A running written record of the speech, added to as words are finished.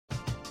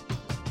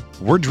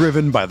We're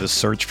driven by the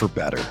search for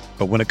better.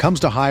 But when it comes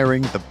to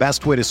hiring, the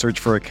best way to search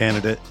for a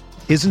candidate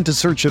isn't to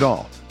search at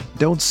all.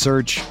 Don't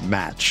search,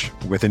 match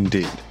with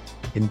Indeed.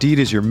 Indeed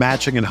is your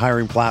matching and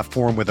hiring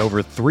platform with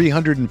over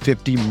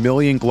 350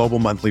 million global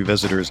monthly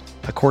visitors,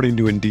 according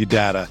to Indeed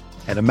data,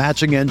 and a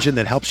matching engine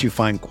that helps you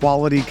find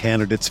quality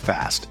candidates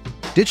fast.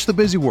 Ditch the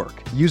busy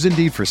work. Use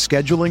Indeed for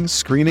scheduling,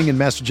 screening, and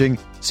messaging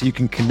so you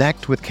can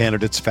connect with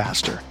candidates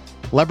faster.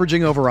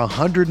 Leveraging over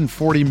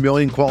 140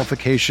 million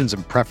qualifications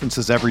and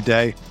preferences every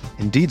day,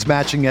 Indeed's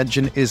matching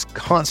engine is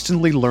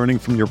constantly learning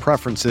from your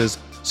preferences,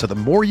 so the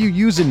more you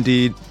use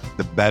Indeed,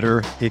 the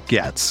better it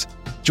gets.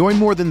 Join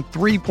more than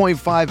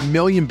 3.5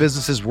 million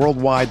businesses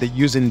worldwide that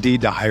use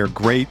Indeed to hire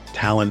great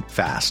talent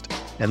fast.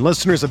 And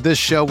listeners of this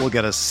show will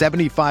get a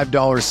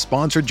 $75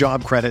 sponsored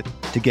job credit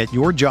to get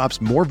your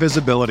jobs more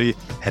visibility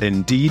at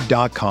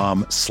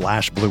Indeed.com/Blue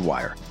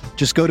Wire.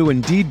 Just go to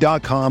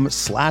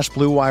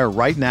Indeed.com/Blue Wire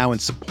right now and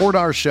support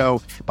our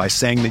show by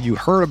saying that you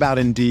heard about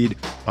Indeed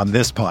on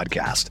this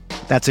podcast.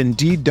 That's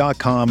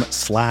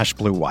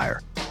Indeed.com/Blue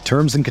Wire.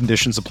 Terms and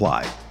conditions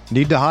apply.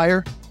 Need to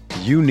hire?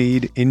 You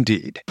need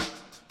Indeed.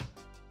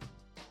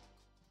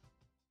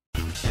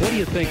 What do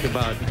you think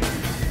about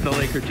the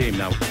Laker team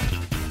now?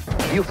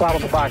 You follow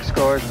the box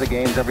scores of the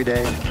games every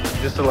day?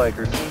 Just the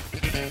Lakers.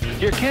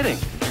 You're kidding.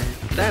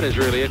 That is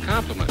really a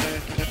compliment.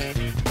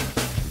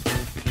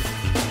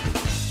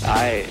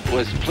 I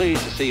was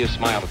pleased to see you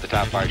smile at the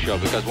top of our show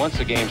because once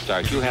the game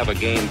starts, you have a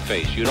game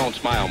face. You don't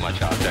smile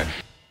much out there.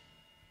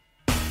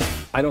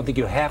 I don't think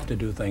you have to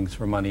do things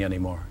for money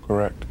anymore.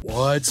 Correct.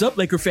 What's up,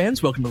 Laker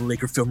fans? Welcome to the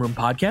Laker Film Room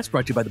Podcast,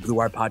 brought to you by the Blue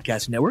Wire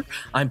Podcast Network.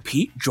 I'm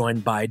Pete,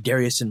 joined by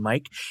Darius and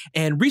Mike.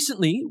 And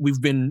recently, we've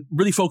been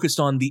really focused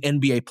on the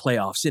NBA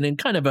playoffs. And in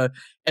kind of a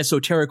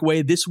esoteric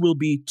way, this will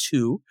be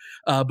two.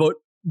 But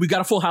we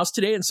got a full house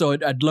today, and so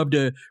I'd love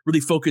to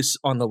really focus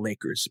on the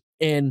Lakers.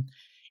 And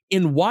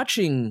in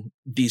watching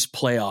these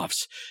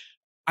playoffs,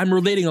 I'm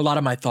relating a lot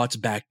of my thoughts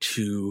back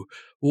to,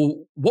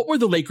 well, what were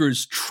the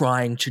Lakers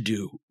trying to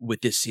do with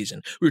this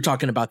season? We were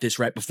talking about this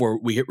right before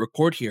we hit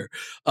record here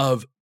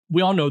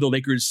we all know the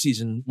Lakers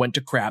season went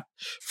to crap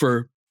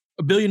for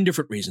a billion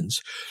different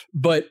reasons,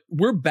 but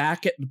we're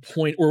back at the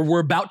point, or we're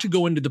about to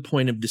go into the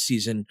point of the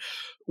season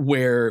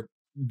where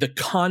the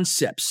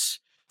concepts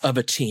of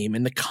a team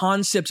and the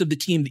concepts of the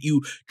team that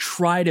you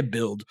try to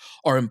build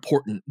are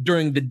important.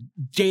 During the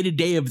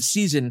day-to-day of the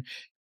season,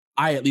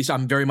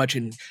 I'm very much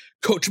in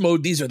coach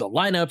mode. These are the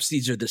lineups.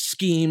 These are the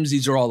schemes.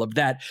 These are all of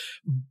that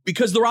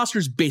because the roster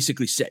is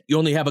basically set. You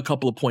only have a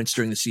couple of points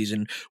during the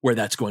season where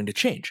that's going to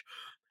change.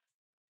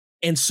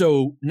 And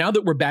so now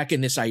that we're back in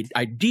this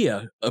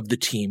idea of the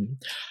team,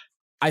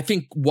 I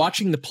think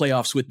watching the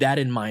playoffs with that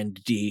in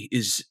mind, D,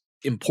 is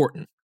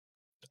important.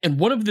 And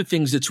one of the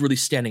things that's really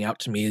standing out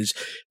to me is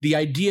the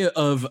idea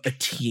of a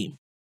team.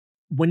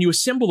 When you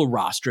assemble a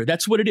roster,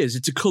 that's what it is.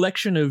 It's a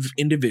collection of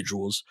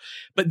individuals,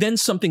 but then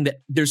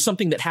there's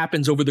something that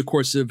happens over the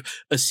course of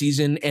a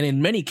season, and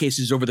in many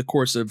cases over the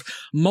course of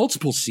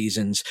multiple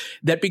seasons,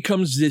 that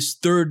becomes this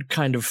third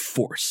kind of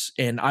force.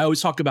 And I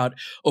always talk about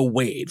a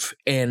wave,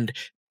 and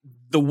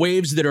the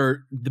waves that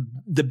are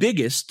the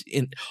biggest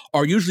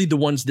are usually the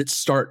ones that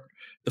start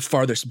the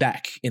farthest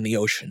back in the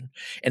ocean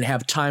and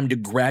have time to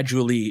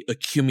gradually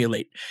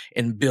accumulate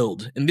and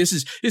build. And this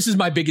is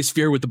my biggest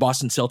fear with the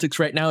Boston Celtics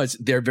right now, is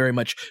they're very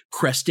much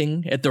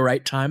cresting at the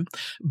right time.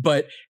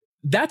 But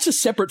that's a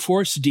separate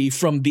force, D,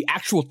 from the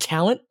actual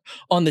talent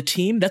on the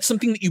team. That's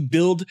something that you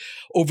build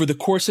over the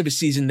course of a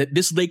season. That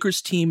this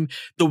Lakers team,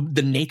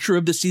 the nature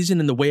of the season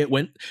and the way it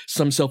went,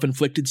 some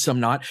self-inflicted, some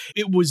not,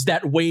 it was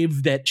that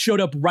wave that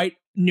showed up right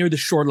near the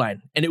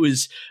shoreline. And it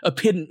was a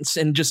pittance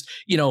and just,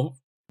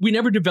 we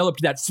never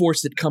developed that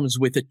force that comes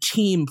with a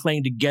team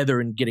playing together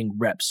and getting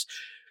reps.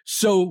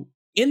 So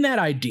in that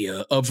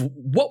idea of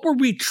what were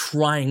we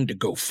trying to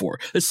go for,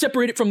 let's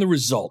separate it from the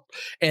result.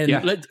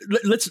 And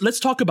let's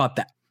talk about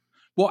that.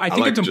 Well, I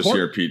think it's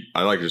important.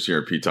 I like just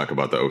hearing Pete talk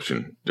about the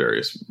ocean,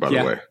 Darius, by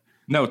the way.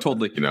 No,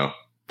 totally.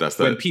 That's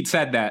when Pete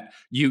said that,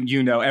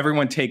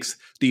 everyone takes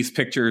these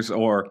pictures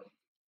or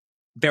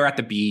they're at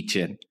the beach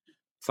and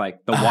it's like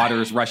the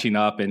water's rushing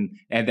up and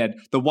then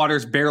the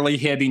water's barely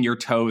hitting your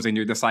toes and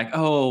you're just like,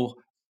 oh,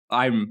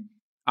 I'm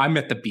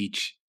at the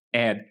beach.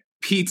 And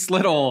Pete's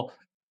little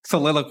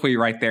soliloquy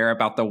right there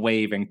about the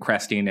wave and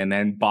cresting and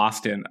then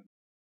Boston.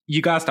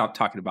 You got to stop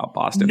talking about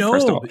Boston. No,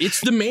 first of all.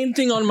 It's the main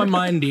thing on my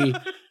mind, D.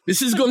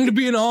 This is going to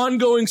be an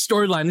ongoing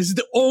storyline. This is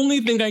the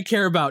only thing I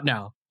care about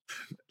now.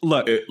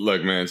 Look,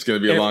 man, it's going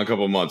to be a long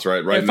couple of months,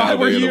 right? Right now,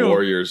 they and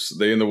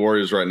the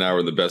Warriors right now are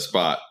in the best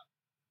spot.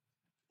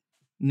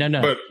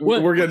 No. But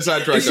we're getting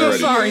sidetracked already.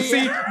 Sorry.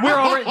 See, we're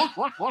already.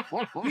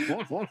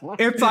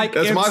 It's like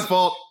that's my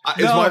fault.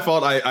 It's my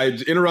fault. I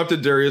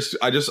interrupted Darius.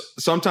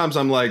 Sometimes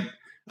I'm like,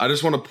 I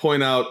just want to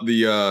point out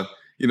the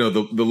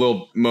the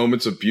little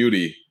moments of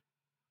beauty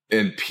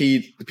and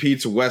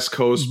Pete's West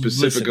Coast,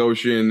 Pacific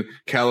Ocean,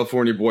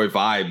 California boy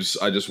vibes.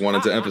 I just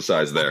wanted to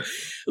emphasize there.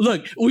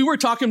 Look, we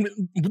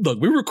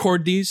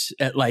record these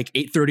at like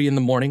 8:30 in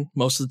the morning.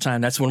 Most of the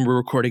time, that's when we're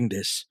recording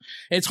this.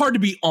 And it's hard to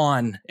be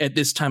on at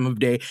this time of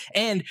day.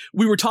 And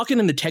we were talking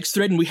in the text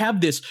thread, and we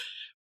have this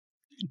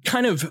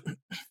kind of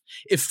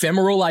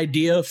ephemeral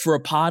idea for a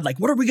pod. Like,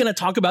 what are we going to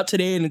talk about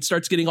today? And it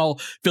starts getting all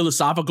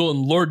philosophical,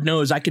 and Lord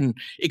knows I can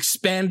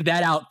expand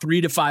that out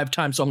 3 to 5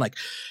 times. So I'm like,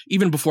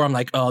 even before I'm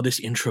like, oh, this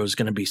intro is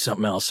going to be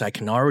something else. I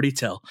can already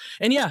tell.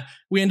 And yeah,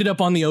 we ended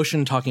up on the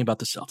ocean talking about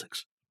the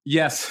Celtics.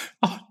 Yes.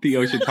 Oh, the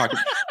ocean talking.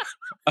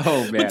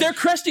 Oh, man. But they're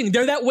cresting.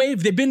 They're that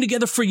wave. They've been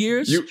together for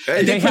years.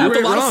 They have a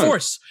lot of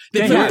force.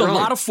 They have a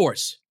lot of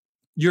force.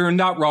 You're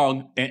not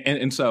wrong.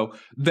 And so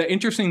the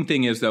interesting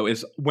thing is, though,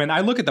 is when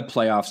I look at the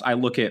playoffs, I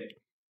look at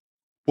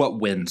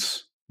what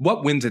wins.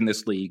 What wins in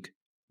this league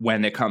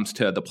when it comes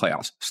to the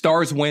playoffs?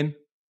 Stars win.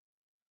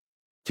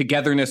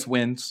 Togetherness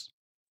wins.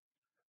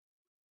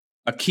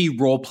 A key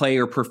role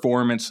player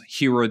performance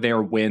here or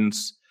there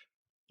wins.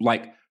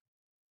 Like,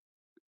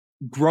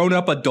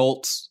 grown-up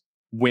adults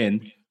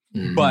win.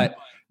 Mm-hmm. But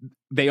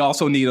they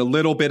also need a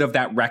little bit of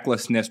that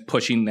recklessness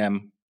pushing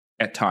them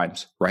at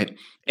times, right?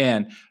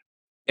 And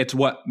it's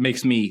what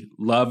makes me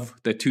love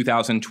the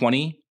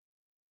 2020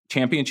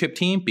 championship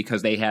team,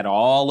 because they had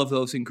all of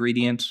those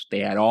ingredients. They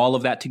had all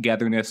of that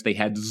togetherness. They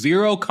had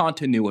zero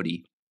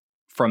continuity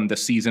from the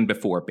season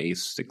before,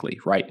 basically,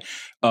 right?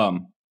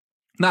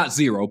 Not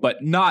zero,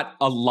 but not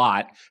a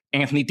lot.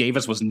 Anthony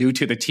Davis was new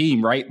to the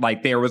team, right?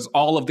 Like, there was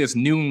all of this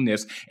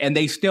newness, and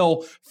they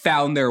still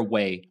found their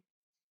way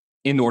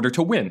in order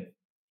to win.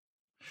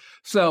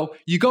 So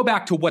you go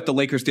back to what the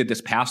Lakers did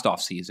this past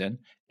offseason,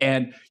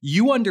 and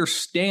you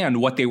understand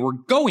what they were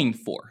going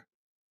for,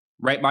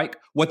 right, Mike?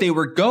 What they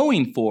were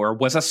going for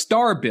was a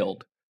star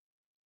build.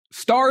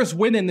 Stars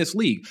win in this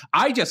league.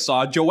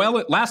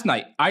 Last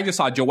night, I just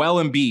saw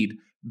Joel Embiid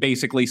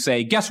basically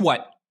say, guess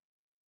what?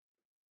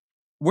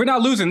 We're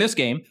not losing this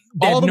game.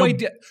 All the way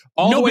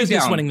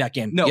down, winning that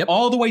game. No, yep.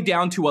 All the way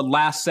down to a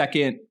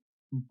last-second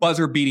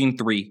buzzer-beating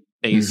three,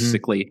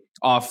 basically,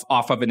 off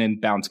of an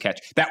inbounds catch.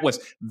 That was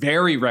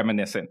very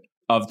reminiscent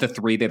of the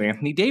three that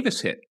Anthony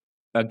Davis hit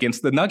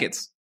against the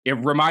Nuggets. It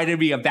reminded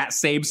me of that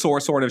same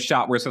sort of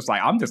shot where it's just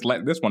like, I'm just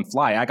letting this one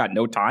fly. I got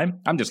no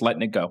time. I'm just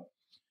letting it go.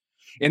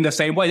 In the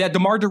same way that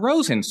DeMar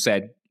DeRozan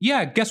said,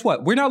 yeah, guess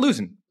what? We're not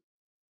losing.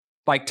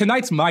 Like,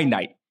 tonight's my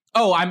night.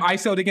 Oh, I'm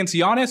ISO'd against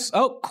Giannis.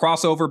 Oh,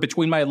 crossover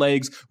between my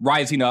legs,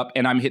 rising up,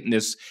 and I'm hitting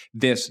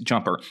this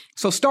jumper.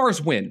 So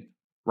stars win,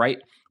 right?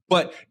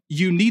 But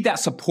you need that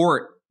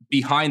support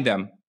behind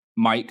them,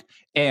 Mike.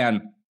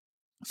 And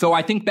so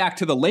I think back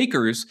to the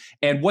Lakers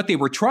and what they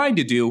were trying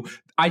to do.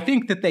 I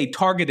think that they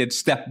targeted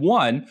step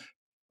one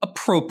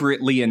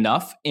appropriately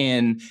enough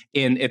in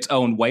its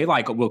own way.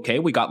 Like, okay,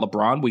 we got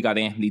LeBron, we got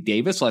Anthony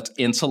Davis. Let's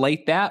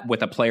insulate that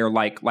with a player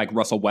like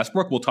Russell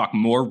Westbrook. We'll talk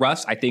more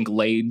Russ, I think,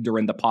 later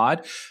in the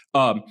pod.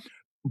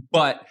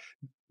 But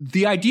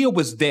the idea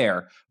was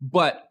there.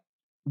 But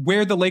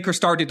where the Lakers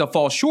started to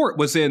fall short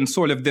was in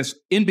sort of this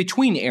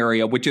in-between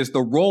area, which is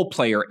the role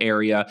player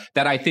area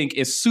that I think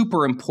is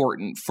super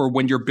important for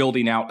when you're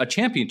building out a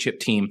championship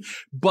team.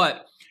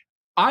 But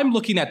I'm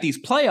looking at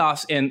these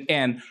playoffs,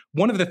 and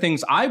one of the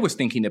things I was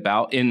thinking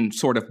about in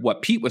sort of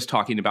what Pete was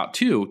talking about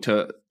too,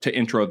 to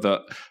intro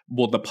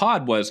the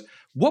pod, was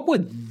what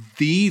would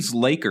these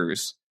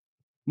Lakers,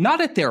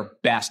 not at their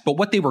best, but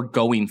what they were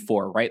going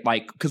for, right?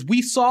 Like, because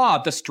we saw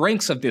the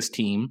strengths of this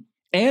team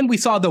and we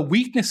saw the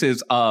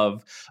weaknesses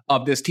of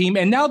this team,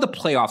 and now the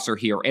playoffs are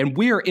here, and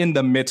we're in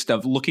the midst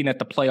of looking at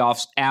the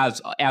playoffs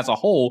as a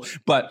whole.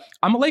 But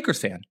I'm a Lakers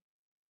fan.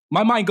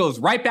 My mind goes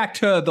right back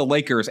to the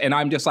Lakers, and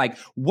I'm just like,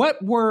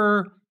 what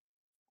were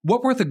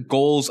the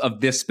goals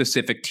of this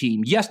specific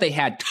team? Yes, they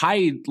had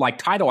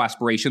title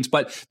aspirations,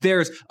 but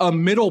there's a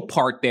middle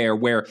part there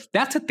where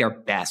that's at their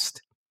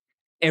best.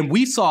 And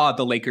we saw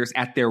the Lakers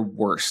at their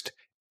worst.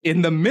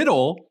 In the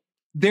middle,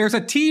 there's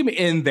a team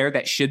in there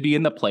that should be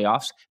in the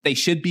playoffs. They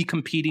should be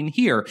competing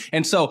here.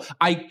 And so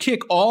I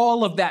kick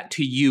all of that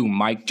to you,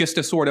 Mike, just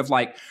to sort of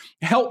like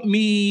help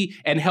me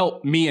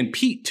and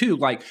Pete too,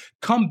 like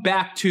come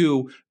back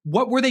to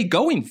what were they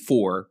going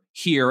for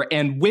here,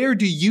 and where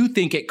do you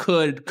think it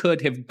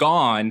could have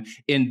gone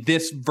in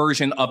this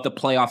version of the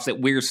playoffs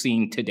that we're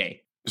seeing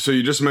today? So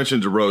you just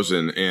mentioned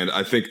DeRozan, and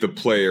I think the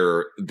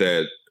player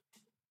that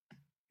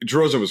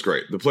DeRozan was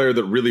great. The player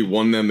that really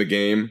won them the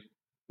game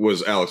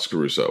was Alex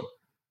Caruso.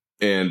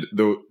 And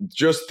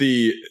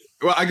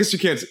I guess you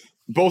can't.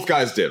 Both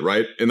guys did,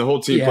 right? And the whole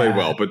team played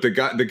well. But the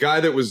guy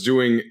that was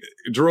doing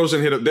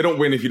DeRozan they don't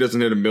win if he doesn't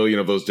hit a million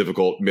of those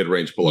difficult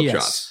mid-range pull-up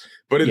shots.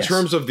 But in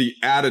terms of the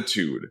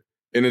attitude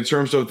and in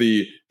terms of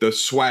the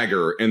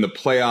swagger and the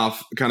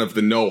playoff kind of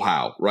the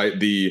know-how, right?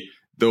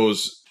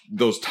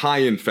 Those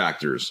tie-in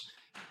factors,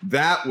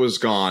 that was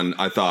gone,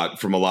 I thought,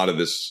 from a lot of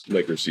this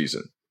Lakers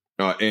season.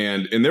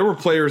 And there were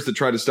players that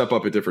tried to step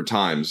up at different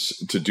times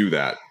to do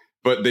that.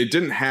 But they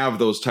didn't have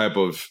those type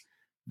of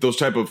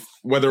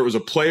whether it was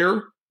a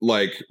player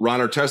like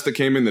Ron Artest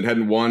came in that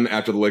hadn't won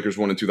after the Lakers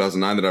won in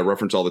 2009 that I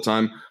reference all the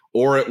time,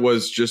 or it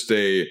was just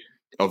a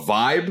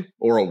vibe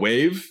or a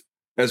wave,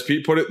 as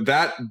Pete put it.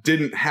 That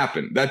didn't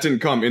happen. That didn't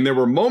come. And there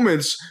were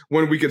moments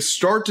when we could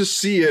start to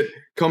see it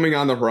coming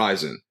on the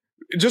horizon.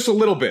 Just a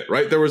little bit,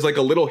 right? There was like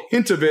a little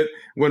hint of it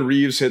when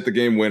Reeves hit the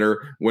game winner,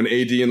 when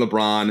AD and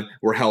LeBron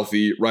were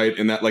healthy, right?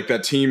 And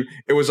that team,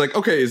 it was like,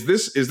 okay, is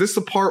this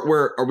the part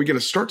where are we going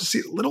to start to see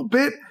it a little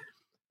bit?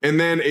 And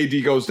then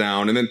AD goes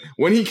down. And then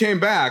when he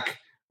came back,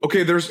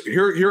 okay,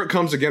 here it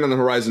comes again on the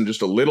horizon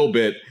just a little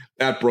bit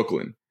at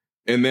Brooklyn.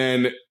 And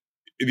then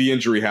the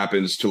injury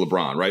happens to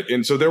LeBron, right?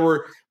 And so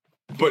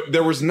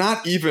there was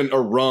not even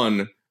a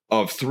run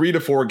of 3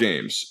 to 4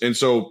 games. And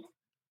so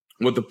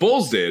what the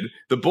Bulls did,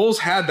 the Bulls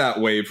had that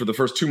wave for the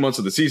first 2 months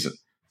of the season,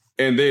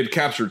 and they had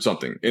captured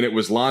something. And it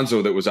was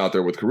Lonzo that was out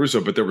there with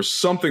Caruso, but there was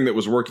something that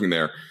was working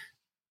there.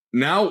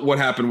 Now what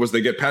happened was they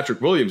get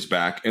Patrick Williams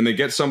back, and they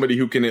get somebody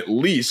who can at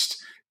least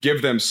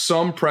give them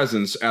some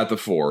presence at the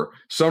 4,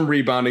 some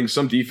rebounding,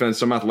 some defense,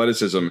 some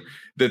athleticism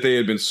that they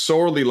had been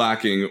sorely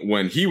lacking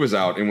when he was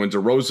out and when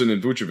DeRozan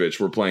and Vucevic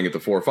were playing at the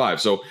 4 or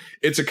 5. So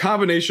it's a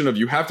combination of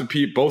you have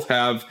to both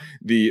have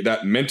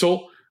that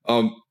mental,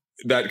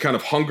 that kind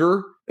of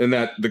hunger, and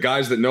that the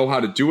guys that know how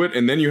to do it,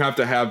 and then you have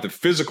to have the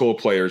physical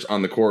players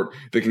on the court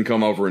that can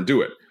come over and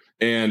do it.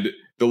 And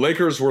the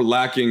Lakers were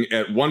lacking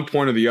at one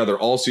point or the other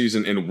all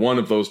season in one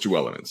of those two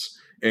elements.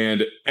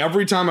 And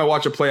every time I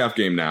watch a playoff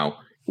game now,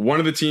 one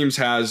of the teams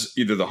has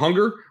either the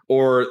hunger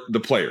or the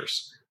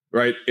players,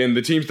 right? And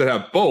the teams that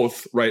have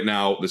both right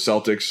now, the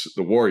Celtics,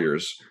 the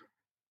Warriors,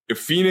 if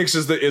Phoenix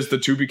is the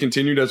to be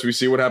continued as we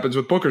see what happens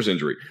with Booker's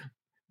injury.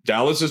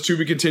 Dallas is to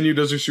be continued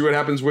as we see what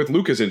happens with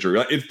Luka's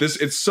injury.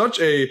 It's such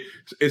a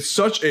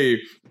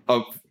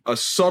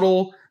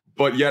subtle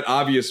but yet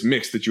obvious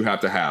mix that you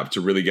have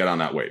to really get on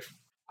that wave.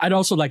 I'd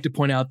also like to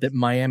point out that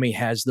Miami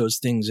has those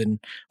things, and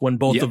won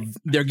both of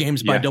their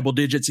games by double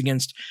digits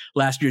against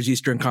last year's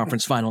Eastern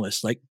Conference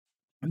finalists. Like,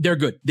 they're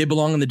good. They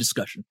belong in the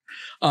discussion.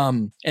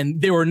 And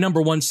they were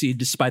number 1 seed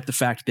despite the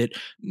fact that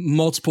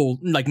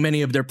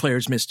many of their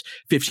players missed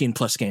 15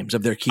 plus games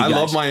of their key guys. I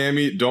love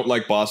Miami, don't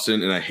like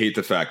Boston, and I hate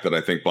the fact that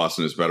I think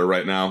Boston is better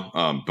right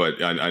now.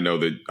 But I know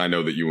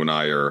that you and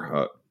I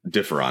are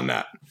differ on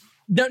that.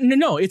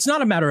 No, it's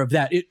not a matter of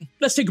that.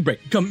 Let's take a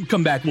break.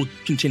 Come back. We'll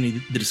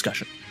continue the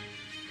discussion.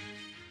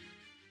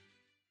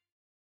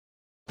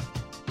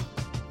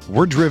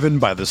 We're driven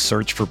by the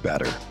search for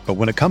better. But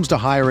when it comes to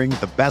hiring,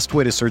 the best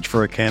way to search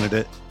for a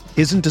candidate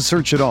isn't to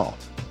search at all.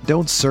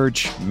 Don't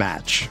search,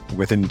 match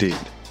with Indeed.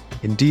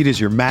 Indeed is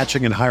your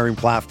matching and hiring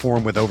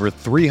platform with over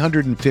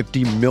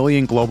 350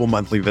 million global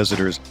monthly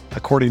visitors,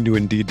 according to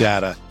Indeed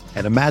data,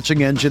 and a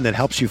matching engine that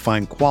helps you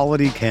find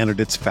quality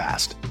candidates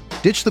fast.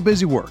 Ditch the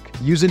busy work.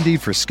 Use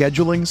Indeed for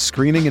scheduling,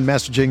 screening, and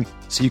messaging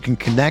so you can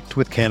connect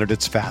with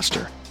candidates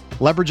faster.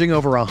 Leveraging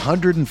over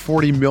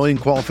 140 million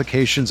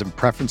qualifications and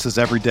preferences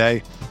every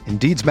day,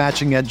 Indeed's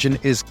matching engine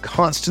is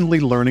constantly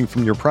learning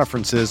from your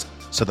preferences,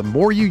 so the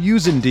more you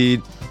use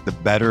Indeed, the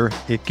better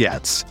it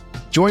gets.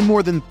 Join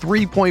more than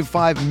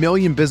 3.5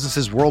 million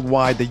businesses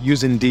worldwide that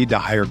use Indeed to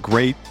hire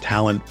great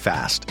talent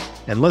fast.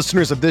 And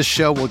listeners of this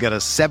show will get a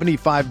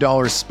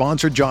 $75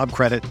 sponsored job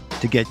credit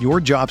to get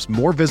your jobs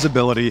more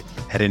visibility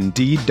at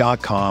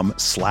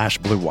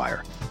Indeed.com/Blue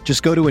Wire.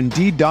 Just go to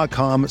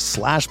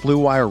Indeed.com/Blue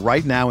Wire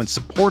right now and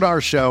support our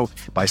show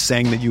by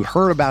saying that you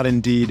heard about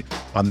Indeed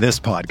on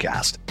this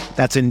podcast.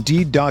 That's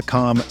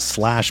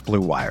Indeed.com/Blue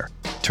Wire.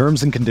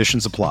 Terms and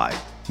conditions apply.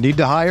 Need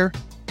to hire?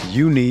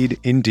 You need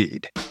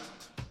Indeed.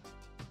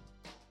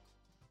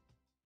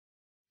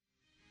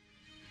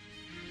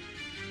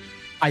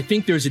 I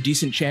think there's a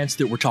decent chance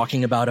that we're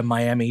talking about a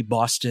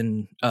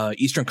Miami-Boston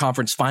Eastern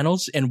Conference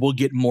Finals, and we'll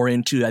get more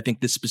into, I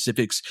think, the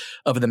specifics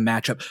of the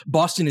matchup.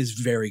 Boston is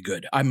very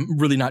good. I'm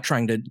really not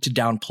trying to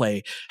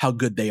downplay how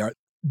good they are.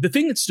 The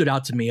thing that stood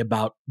out to me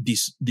about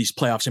these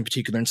playoffs in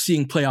particular, and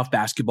seeing playoff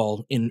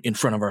basketball in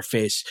front of our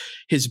face,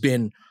 has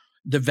been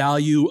the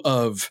value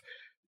of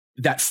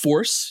that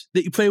force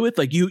that you play with.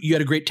 Like you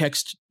had a great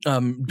text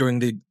during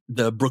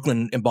the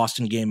Brooklyn and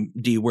Boston game,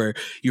 D, where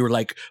you were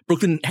like,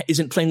 Brooklyn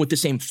isn't playing with the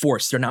same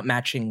force. They're not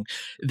matching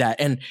that.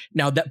 And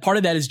now that part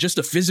of that is just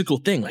a physical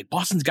thing. Like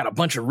Boston's got a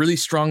bunch of really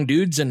strong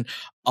dudes, and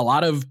a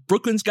lot of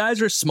Brooklyn's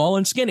guys are small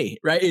and skinny,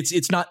 right?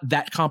 It's not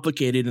that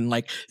complicated, and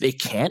like they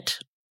can't.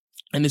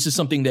 And this is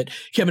something that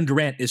Kevin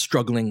Durant is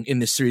struggling in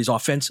this series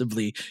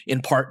offensively,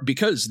 in part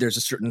because there's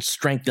a certain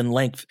strength and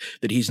length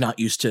that he's not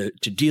used to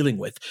dealing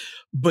with.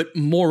 But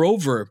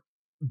moreover,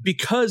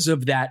 because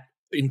of that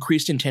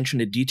increased attention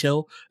to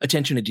detail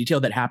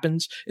that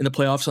happens in the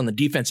playoffs on the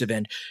defensive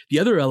end, the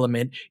other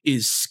element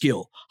is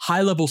skill.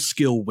 High-level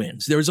skill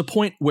wins. There was a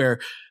point where,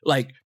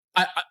 like,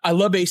 I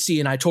love AC,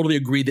 and I totally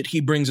agree that he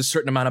brings a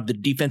certain amount of the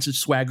defensive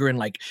swagger and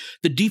like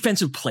the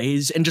defensive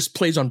plays and just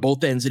plays on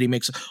both ends that he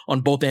makes on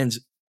both ends.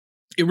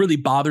 It really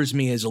bothers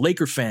me as a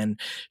Laker fan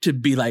to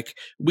be like,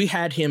 we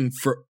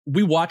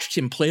watched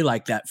him play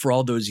like that for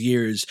all those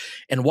years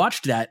and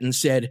watched that and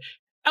said,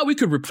 oh, we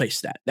could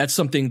replace that. That's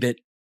something that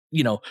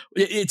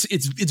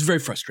it's very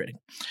frustrating.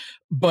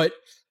 But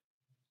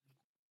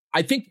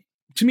I think,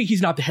 to me,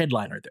 he's not the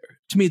headliner there.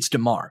 To me, it's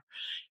DeMar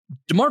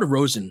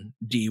DeRozan,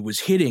 was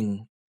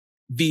hitting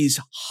these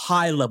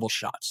high-level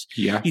shots.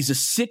 Yeah. He's a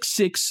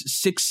 6'6",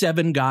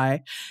 6'7"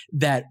 guy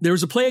that there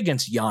was a play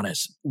against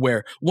Giannis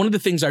where one of the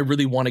things I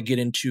really want to get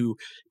into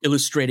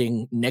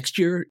illustrating next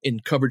year in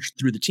coverage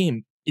through the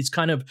team is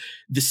kind of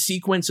the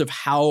sequence of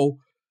how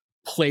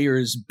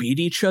players beat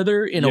each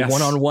other in a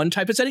one-on-one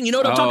type of setting. You know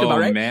what I'm talking about,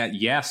 right? Oh, man.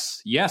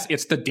 Yes.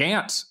 It's the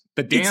dance.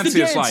 The dance it's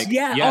the is like,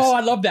 yeah. Yes. Oh,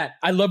 I love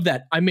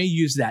that. I may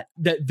use that.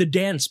 The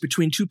dance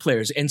between two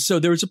players. And so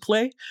there was a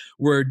play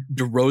where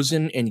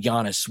DeRozan and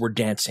Giannis were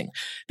dancing.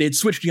 They had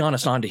switched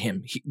Giannis onto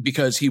him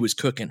because he was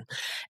cooking.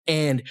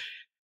 And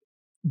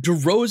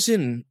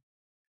DeRozan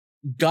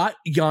got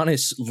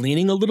Giannis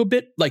leaning a little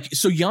bit.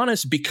 So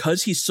Giannis,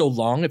 because he's so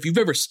long, if you've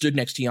ever stood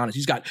next to Giannis,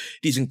 he's got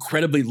these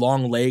incredibly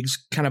long legs,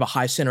 kind of a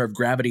high center of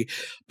gravity,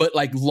 but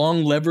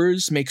long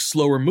levers make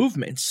slower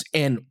movements.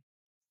 And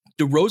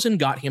DeRozan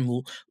got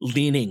him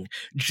leaning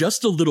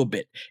just a little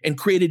bit and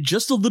created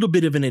just a little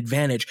bit of an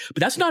advantage,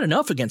 but that's not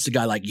enough against a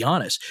guy like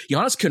Giannis.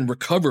 Giannis can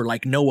recover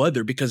like no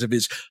other because of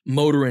his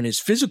motor and his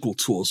physical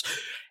tools.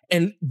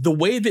 And the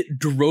way that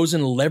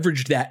DeRozan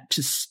leveraged that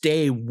to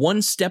stay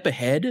one step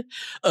ahead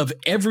of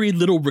every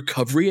little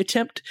recovery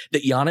attempt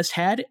that Giannis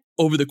had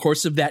over the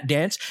course of that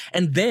dance,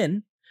 and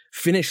then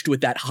finished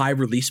with that high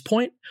release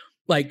point,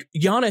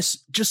 Giannis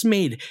just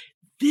made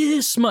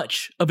this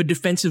much of a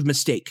defensive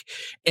mistake,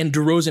 and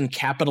DeRozan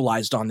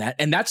capitalized on that.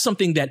 And that's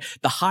something that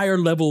the higher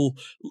levels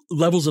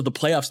of the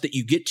playoffs that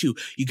you get to,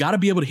 you got to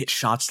be able to hit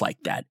shots like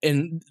that.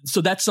 And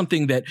so that's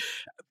something that,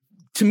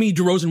 to me,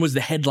 DeRozan was the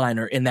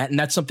headliner in that. And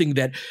that's something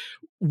that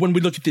when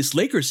we look at this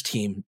Lakers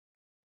team,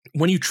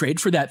 when you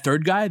trade for that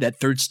third guy, that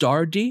third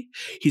star,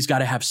 he's got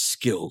to have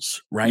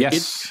skills, right?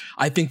 Yes.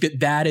 I think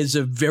that is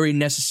a very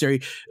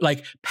necessary,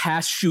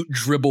 pass, shoot,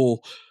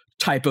 dribble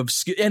type of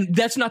skill. And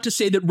that's not to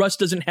say that Russ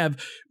doesn't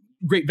have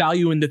great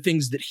value in the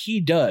things that he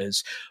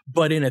does,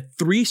 but in a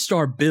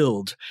 3-star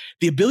build,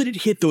 the ability to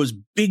hit those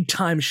big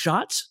time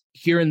shots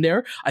here and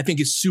there, I think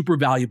is super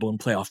valuable in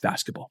playoff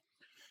basketball.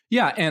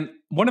 Yeah. And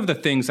one of the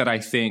things that I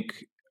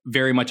think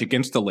very much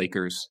against the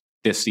Lakers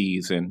this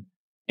season,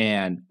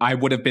 and I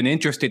would have been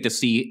interested to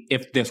see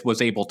if this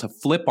was able to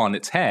flip on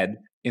its head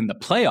in the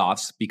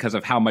playoffs because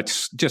of how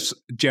much just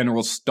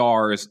general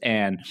stars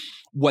and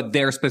what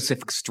their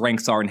specific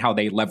strengths are and how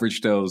they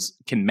leverage those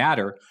can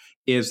matter,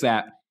 is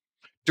that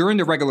during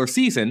the regular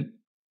season,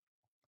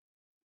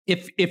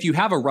 if you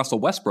have a Russell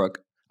Westbrook,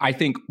 I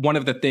think one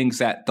of the things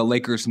that the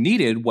Lakers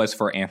needed was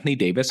for Anthony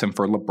Davis and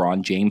for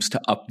LeBron James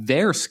to up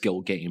their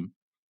skill game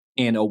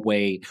in a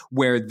way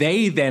where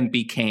they then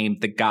became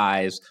the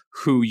guys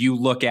who you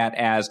look at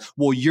as,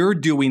 well, you're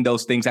doing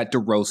those things that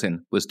DeRozan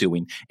was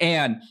doing.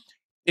 And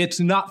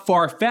it's not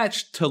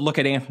far-fetched to look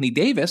at Anthony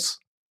Davis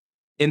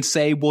and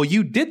say, well,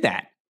 you did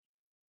that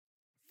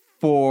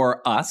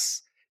for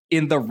us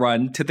in the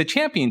run to the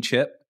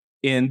championship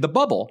in the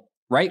bubble,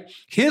 right?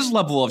 His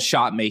level of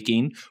shot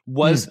making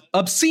was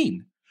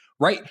obscene,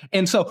 right?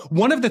 And so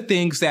one of the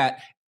things that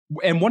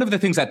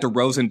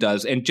DeRozan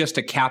does, and just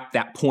to cap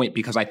that point,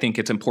 because I think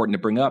it's important to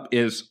bring up,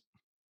 is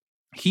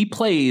he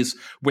plays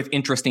with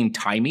interesting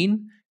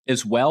timing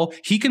as well.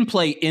 He can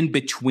play in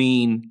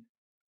between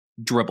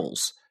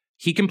dribbles.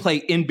 He can play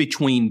in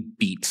between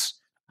beats.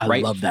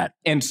 Right? I love that.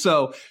 And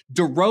so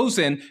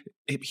DeRozan,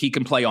 he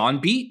can play on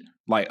beat,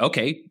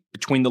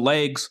 between the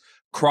legs,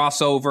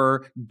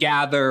 crossover,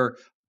 gather,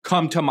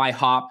 come to my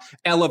hop,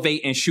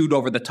 elevate and shoot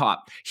over the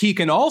top. He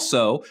can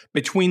also,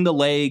 between the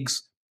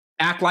legs,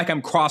 act like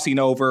I'm crossing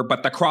over,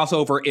 but the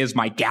crossover is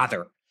my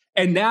gather.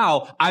 And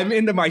now I'm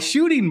into my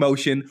shooting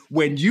motion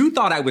when you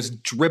thought I was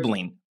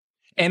dribbling.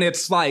 And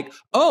it's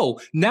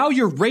now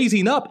you're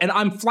raising up and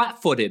I'm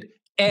flat-footed.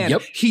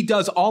 And he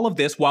does all of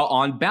this while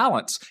on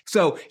balance.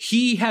 So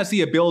he has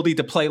the ability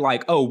to play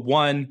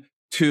 1,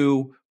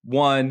 2,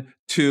 1,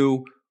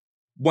 2,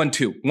 1,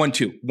 2, 1,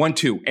 2, 1,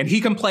 2. And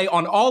he can play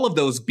on all of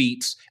those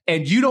beats,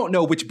 and you don't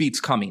know which beat's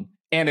coming.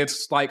 And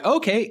it's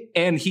okay.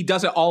 And he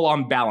does it all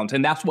on balance.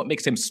 And that's what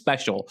makes him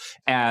special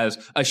as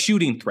a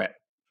shooting threat.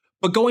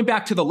 But going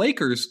back to the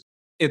Lakers,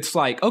 it's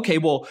okay,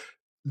 well,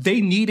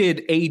 they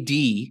needed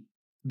AD.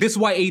 This is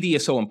why AD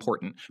is so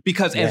important,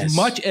 because as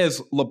much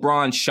as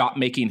LeBron's shot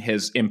making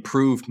has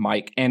improved,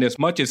 Mike, and as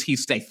much as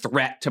he's a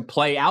threat to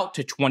play out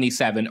to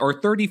 27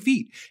 or 30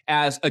 feet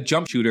as a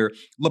jump shooter,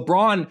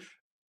 LeBron,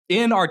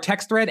 in our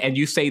text thread, and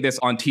you say this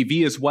on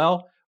TV as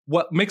well,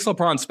 what makes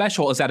LeBron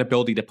special is that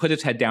ability to put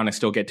his head down and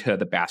still get to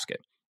the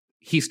basket.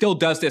 He still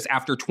does this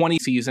after 20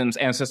 seasons,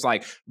 and it's just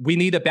we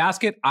need a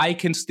basket. I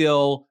can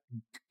still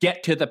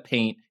get to the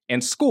paint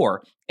and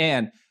score.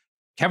 And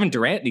Kevin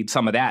Durant needs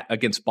some of that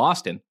against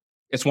Boston.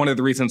 It's one of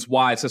the reasons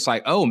why it's just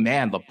oh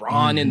man,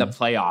 LeBron in the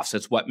playoffs.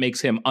 It's what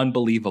makes him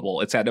unbelievable.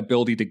 It's that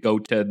ability to go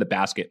to the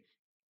basket.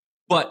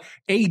 But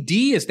AD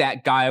is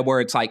that guy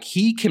where it's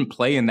he can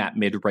play in that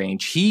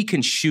mid-range. He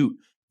can shoot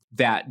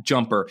that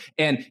jumper.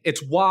 And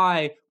it's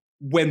why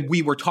when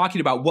we were talking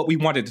about what we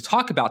wanted to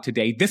talk about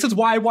today, this is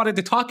why I wanted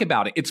to talk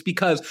about it. It's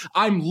because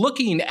I'm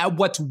looking at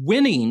what's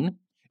winning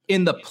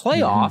in the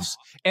playoffs,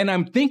 and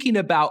I'm thinking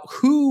about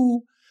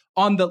who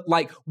on the,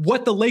 like,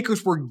 what the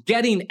Lakers were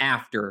getting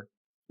after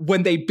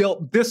when they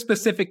built this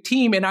specific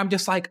team. And I'm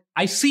just like,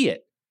 I see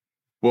it.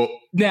 Well,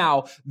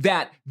 now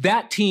that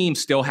team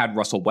still had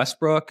Russell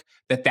Westbrook,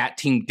 that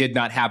team did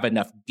not have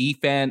enough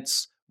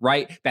defense,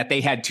 right? That they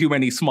had too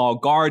many small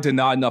guards and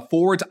not enough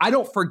forwards. I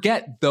don't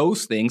forget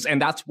those things.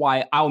 And that's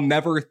why I'll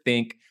never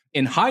think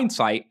in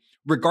hindsight,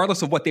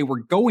 regardless of what they were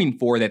going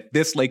for, that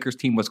this Lakers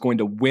team was going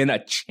to win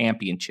a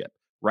championship,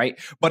 right?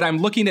 But I'm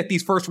looking at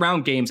these first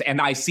round games and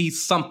I see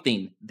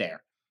something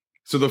there.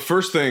 So the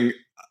first thing,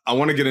 I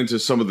want to get into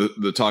some of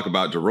the talk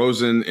about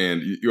DeRozan,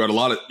 and you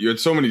had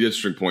so many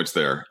interesting points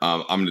there.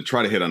 I'm going to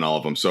try to hit on all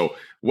of them. So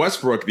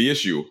Westbrook, the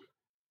issue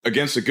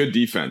against a good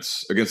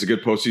defense, against a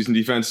good postseason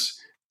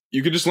defense,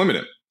 you can just limit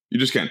him. You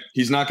just can.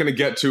 He's not going to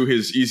get to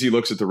his easy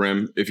looks at the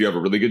rim if you have a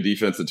really good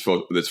defense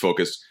that's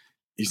focused.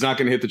 He's not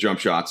going to hit the jump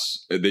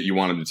shots that you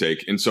want him to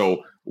take. And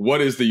so,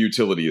 what is the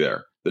utility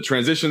there? The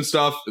transition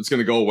stuff, it's going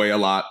to go away a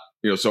lot.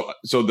 So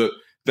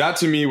that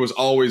to me was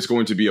always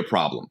going to be a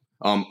problem.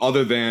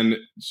 Other than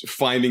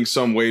finding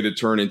some way to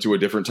turn into a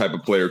different type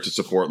of player to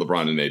support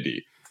LeBron and AD.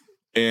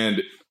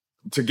 And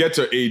to get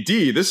to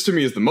AD, this to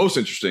me is the most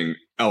interesting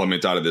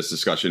element out of this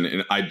discussion.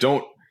 And I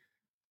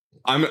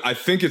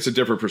think it's a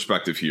different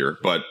perspective here,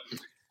 but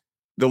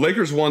the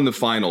Lakers won the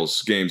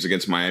finals games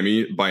against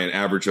Miami by an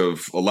average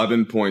of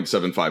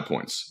 11.75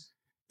 points,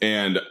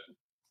 and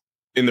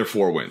in their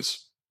 4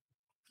 wins.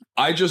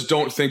 I just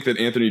don't think that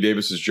Anthony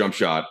Davis's jump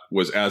shot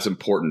was as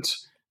important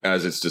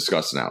as it's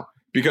discussed now,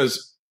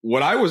 because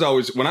when I was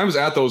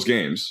at those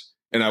games,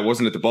 and I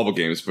wasn't at the bubble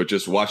games, but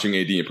just watching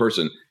AD in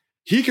person,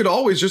 he could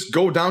always just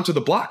go down to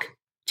the block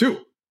too,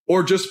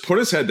 or just put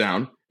his head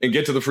down and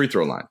get to the free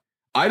throw line.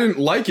 I didn't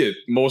like it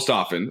most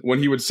often when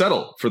he would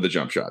settle for the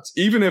jump shots,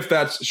 even if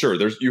that's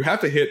you have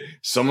to hit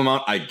some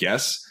amount, I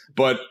guess,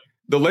 but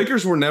the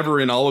Lakers were never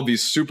in all of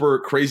these super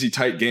crazy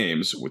tight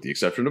games, with the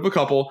exception of a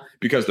couple,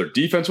 because their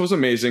defense was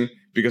amazing,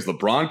 because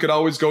LeBron could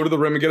always go to the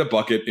rim and get a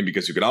bucket, and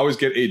because you could always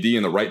get AD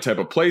in the right type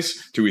of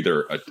place to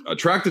either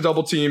attract a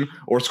double team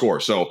or score.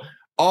 So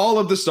all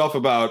of the stuff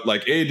about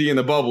like AD in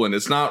the bubble and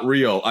it's not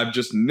real, I've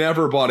just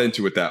never bought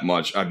into it that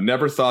much. I've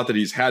never thought that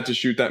he's had to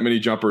shoot that many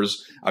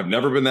jumpers. I've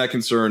never been that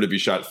concerned if he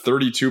shot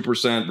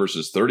 32%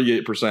 versus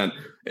 38%.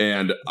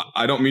 And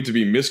I don't mean to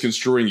be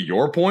misconstruing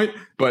your point,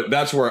 but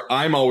that's where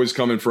I'm always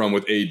coming from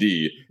with AD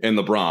and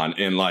LeBron.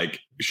 And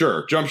like,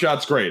 sure, jump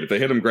shots, great. If they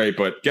hit them, great.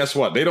 But guess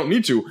what? They don't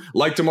need to,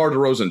 like DeMar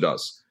DeRozan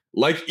does.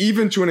 Like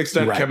even to an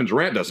extent, right. Kevin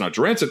Durant does. Now,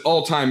 Durant's an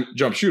all-time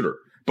jump shooter.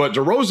 But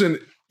DeRozan,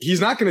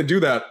 he's not going to do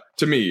that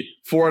to me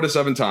 4 out of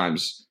 7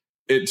 times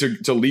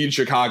to lead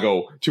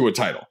Chicago to a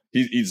title.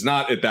 He's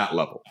not at that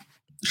level.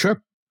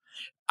 Sure.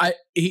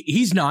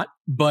 He's not,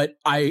 but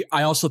I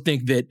also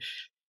think that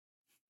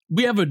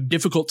we have a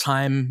difficult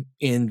time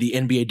in the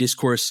NBA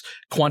discourse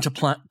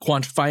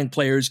quantifying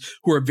players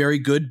who are very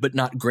good but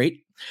not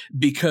great,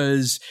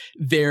 because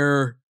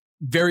their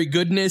very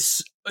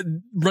goodness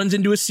runs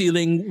into a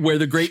ceiling where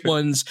the great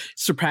ones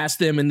surpass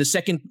them in the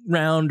second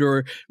round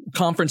or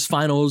conference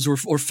finals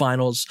or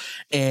finals.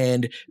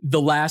 And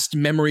the last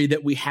memory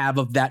that we have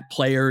of that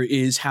player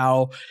is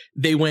how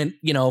they went,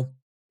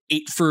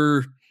 8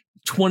 for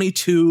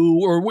 22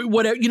 or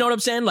whatever, you know what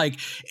I'm saying? Like,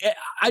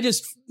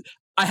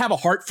 I have a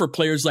heart for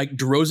players like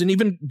DeRozan,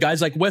 even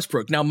guys like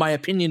Westbrook. Now, my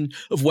opinion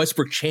of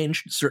Westbrook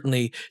changed,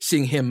 certainly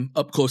seeing him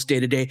up close day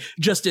to day,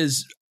 just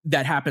as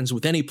that happens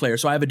with any player.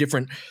 So I have a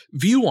different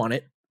view on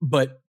it,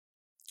 but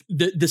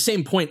the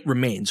same point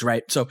remains,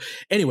 right? So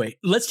anyway,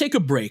 let's take a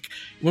break.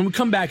 When we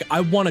come back,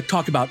 I want to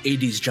talk about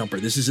AD's jumper.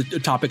 This is a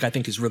topic I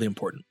think is really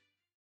important.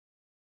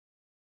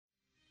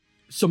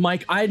 So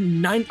Mike, I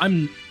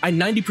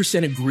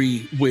 90%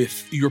 agree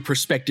with your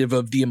perspective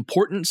of the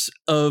importance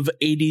of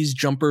AD's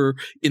jumper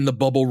in the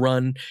bubble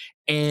run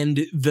and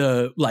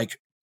the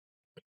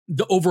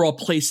overall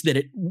place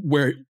that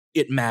where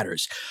it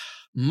matters.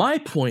 My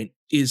point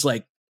is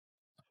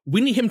we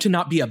need him to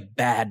not be a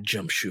bad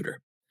jump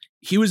shooter.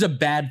 He was a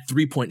bad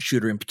 3-point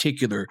shooter in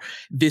particular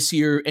this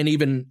year and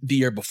even the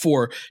year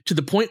before, to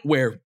the point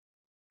where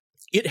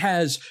it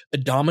has a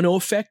domino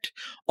effect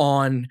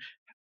on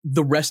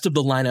the rest of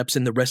the lineups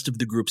and the rest of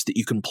the groups that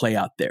you can play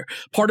out there.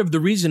 Part of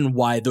the reason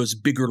why those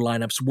bigger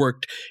lineups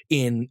worked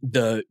in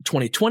the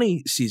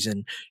 2020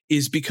 season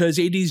is because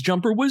AD's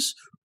jumper was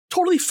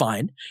totally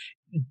fine.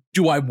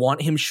 Do I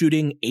want him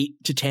shooting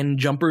 8 to 10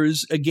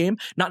 jumpers a game?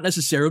 Not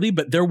necessarily,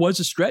 but there was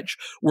a stretch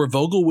where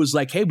Vogel was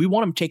like, hey, we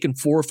want him taking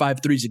 4 or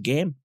 5 threes a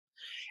game.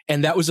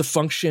 And that was a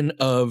function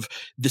of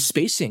the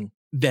spacing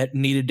that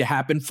needed to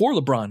happen for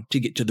LeBron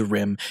to get to the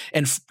rim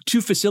and to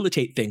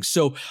facilitate things.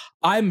 So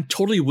I'm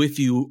totally with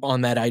you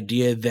on that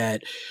idea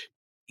that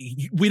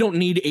we don't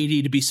need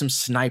AD to be some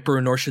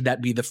sniper, nor should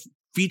that be the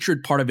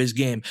featured part of his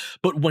game.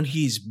 But when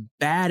he's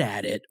bad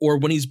at it, or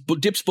when he's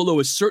dips below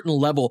a certain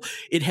level,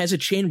 it has a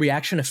chain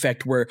reaction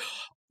effect where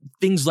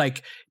things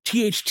like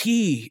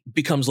THT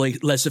becomes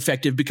less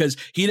effective because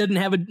he doesn't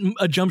have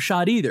a jump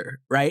shot either,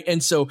 right?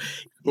 And so,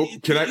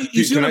 can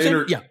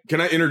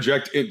I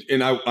interject?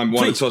 And I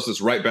want to toss this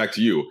right back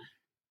to you.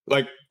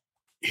 Like,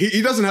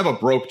 he doesn't have a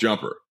broke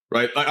jumper,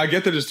 right? I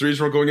get that his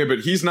threes weren't going in, but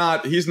he's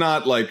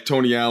not like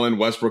Tony Allen,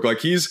 Westbrook. Like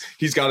he's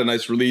got a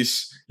nice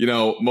release,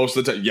 most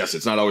of the time. Yes,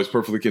 it's not always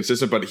perfectly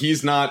consistent, but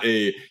he's not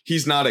a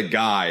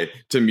guy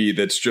to me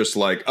that's just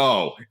like,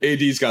 oh,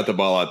 AD's got the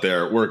ball out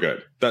there, we're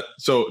good.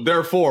 So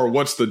therefore,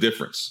 what's the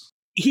difference?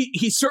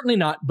 He's certainly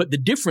not, but the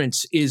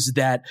difference is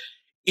that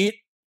it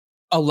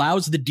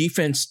allows the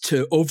defense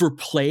to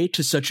overplay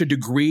to such a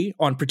degree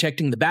on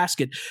protecting the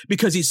basket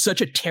because he's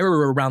such a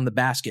terror around the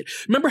basket.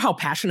 Remember how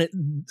passionate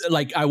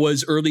I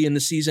was early in the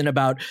season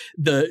about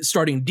the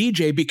starting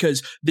DJ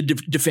because the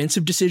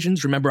defensive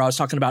decisions, remember I was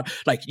talking about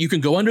you can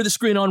go under the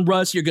screen on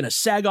Russ, you're going to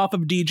sag off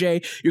of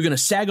DJ, you're going to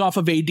sag off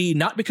of AD,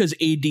 not because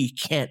AD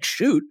can't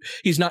shoot.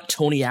 He's not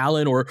Tony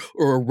Allen or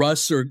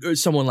Russ or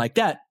someone like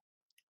that.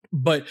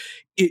 But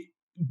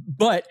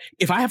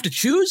if I have to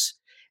choose,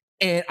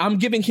 and I'm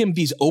giving him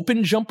these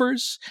open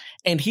jumpers,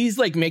 and he's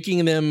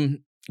making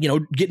them,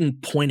 getting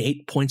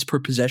 0.8 points per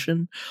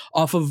possession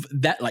off of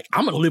that.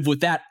 I'm going to live with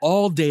that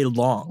all day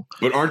long.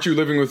 But aren't you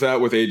living with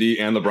that with AD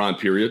and LeBron,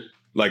 period?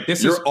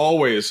 You're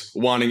always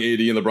wanting AD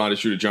and LeBron to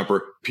shoot a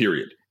jumper,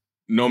 period.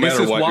 No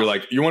matter what, you're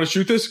like, you want to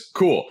shoot this?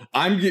 Cool.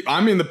 I'm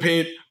in the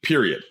paint,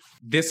 period.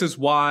 This is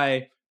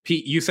why,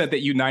 Pete, you said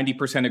that you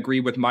 90% agree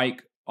with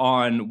Mike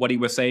on what he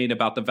was saying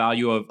about the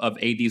value of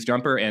AD's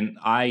jumper, and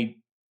I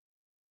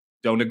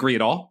don't agree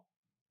at all.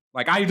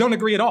 I don't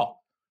agree at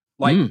all.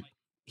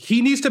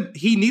 He needs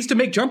to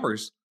make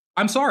jumpers.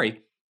 I'm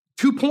sorry.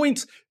 2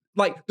 points.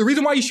 The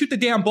reason why you shoot the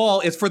damn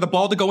ball is for the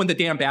ball to go in the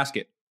damn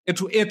basket.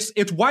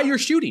 It's why you're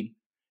shooting.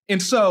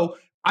 And so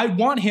I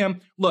want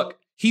him. Look,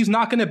 he's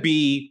not going to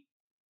be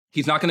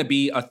a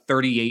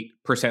 38%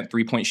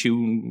 3-point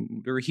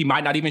shooter. He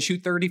might not even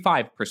shoot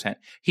 35%.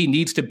 He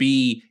needs to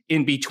be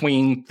in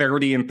between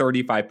 30 and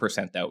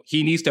 35%, though.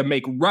 He needs to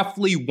make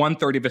roughly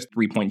 1/3 of his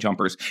 3-point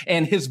jumpers.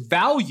 And his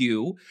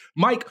value,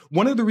 Mike,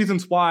 one of the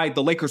reasons why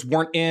the Lakers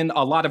weren't in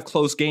a lot of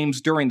close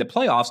games during the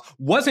playoffs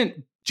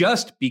wasn't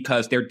just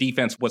because their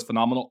defense was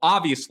phenomenal.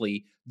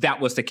 Obviously, that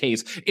was the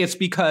case. It's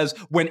because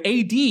when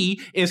AD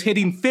is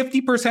hitting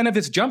 50% of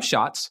his jump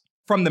shots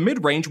from the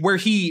mid-range, where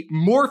he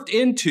morphed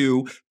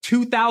into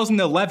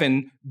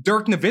 2011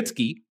 Dirk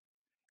Nowitzki,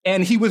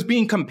 and he was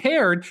being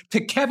compared to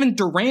Kevin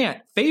Durant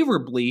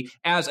favorably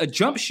as a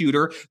jump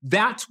shooter,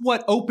 that's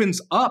what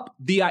opens up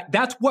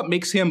that's what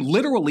makes him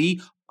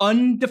literally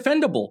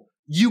undefendable.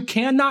 You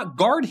cannot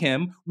guard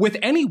him with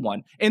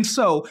anyone. And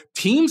so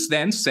teams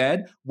then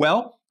said,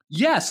 well,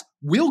 yes,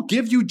 we'll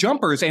give you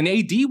jumpers. And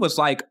AD was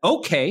like,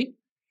 okay,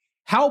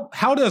 how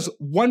does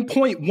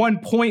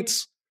 1.1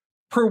 points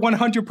per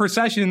 100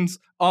 possessions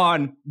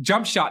on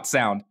jump shot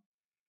sound?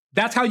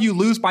 That's how you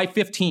lose by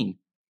 15,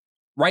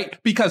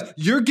 right? Because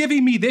you're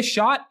giving me this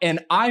shot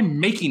and I'm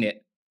making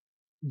it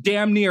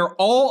damn near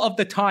all of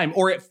the time,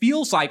 or it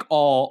feels like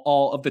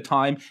all of the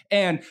time.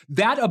 And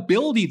that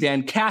ability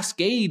then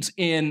cascades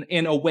in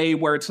a way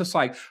where it's just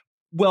like,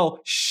 well,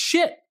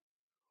 shit,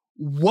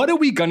 what are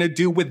we going to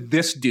do with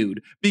this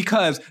dude?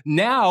 Because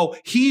now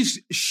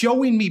he's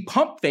showing me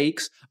pump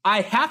fakes.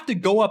 I have to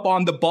go up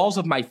on the balls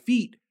of my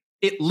feet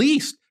at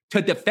least to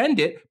defend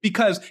it,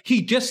 because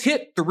he just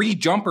hit 3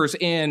 jumpers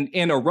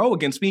in a row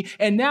against me.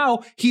 And now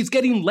he's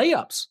getting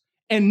layups.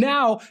 And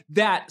now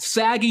that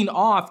sagging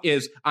off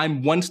is,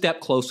 I'm 1 step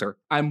closer.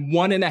 I'm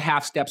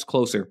 1.5 steps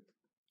closer.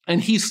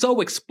 And he's so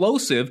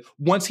explosive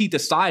once he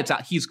decides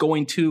that he's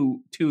going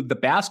to the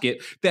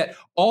basket, that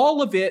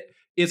all of it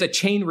is a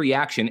chain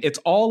reaction. It's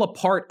all a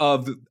part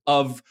of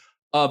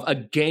a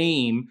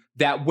game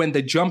that when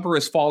the jumper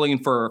is falling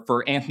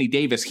for Anthony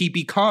Davis, he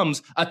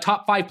becomes a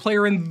top 5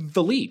 player in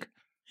the league.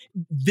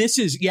 This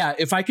is,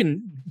 if I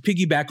can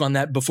piggyback on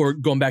that before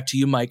going back to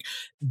you, Mike,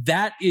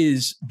 that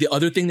is the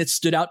other thing that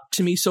stood out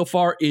to me so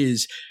far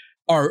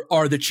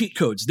are the cheat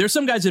codes. There's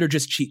some guys that are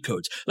just cheat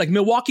codes. Like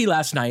Milwaukee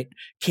last night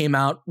came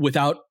out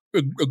without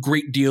a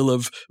great deal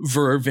of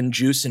verve and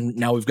juice, and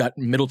now we've got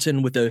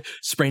Middleton with a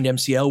sprained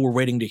MCL. We're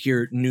waiting to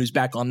hear news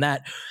back on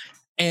that.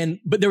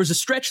 But there was a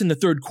stretch in the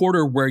third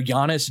quarter where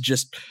Giannis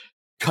just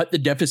cut the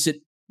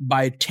deficit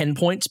by 10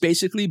 points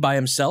basically by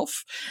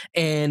himself.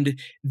 And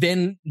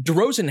then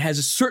DeRozan has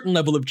a certain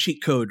level of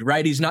cheat code,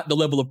 right? He's not the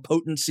level of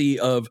potency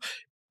of,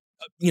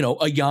 a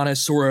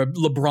Giannis or a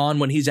LeBron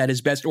when he's at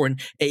his best, or an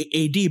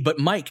AD. But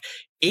Mike,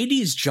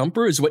 AD's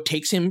jumper is what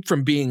takes him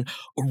from being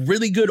a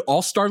really good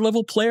all-star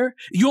level player.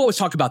 You always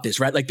talk about this,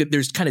 right? Like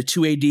there's kind of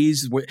 2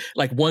 ADs where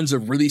like one's a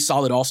really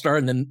solid all-star,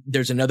 and then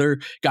there's another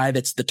guy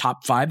that's the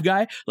top 5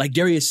 guy. Like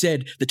Darius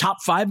said, the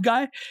top 5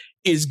 guy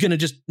is going to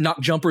just knock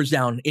jumpers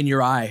down in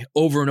your eye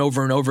over and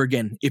over and over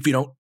again if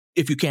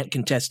you can't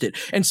contest it.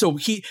 And so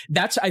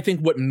that's, I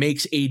think, what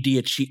makes AD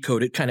a cheat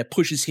code. It kind of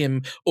pushes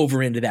him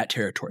over into that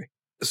territory.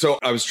 So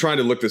I was trying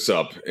to look this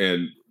up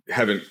and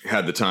haven't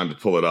had the time to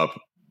pull it up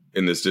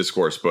in this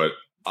discourse, but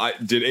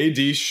did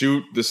AD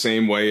shoot the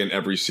same way in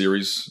every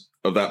series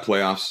of that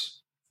playoffs?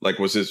 Like,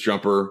 was his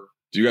jumper?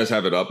 Do you guys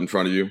have it up in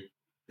front of you?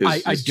 I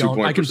don't.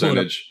 2-point I can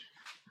percentage.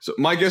 So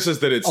my guess is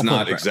that it's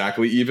not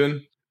exactly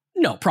even.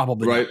 No,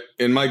 probably right.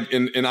 Not.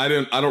 And I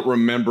don't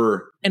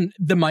remember. And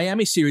the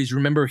Miami series,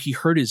 remember he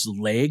hurt his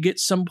leg at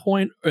some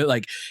point, or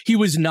like he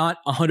was not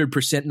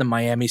 100% in the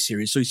Miami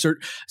series.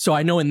 So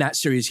I know in that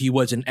series he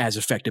wasn't as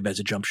effective as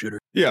a jump shooter.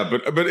 Yeah,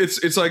 but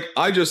it's like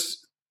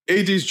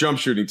AD's jump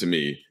shooting to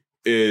me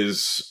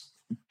is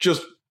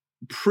just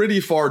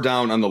pretty far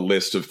down on the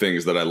list of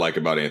things that I like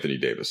about Anthony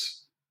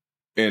Davis.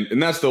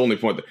 And that's the only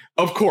point.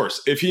 Of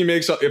course, if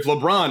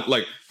LeBron,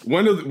 like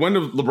when do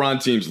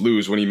LeBron teams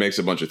lose when he makes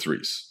a bunch of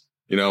threes?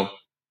 You know,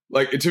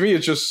 like to me,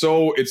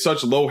 it's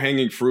such low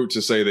hanging fruit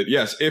to say that,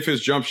 yes, if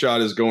his jump shot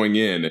is going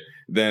in,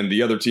 then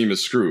the other team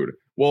is screwed.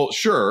 Well,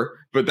 sure,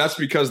 but that's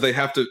because they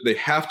have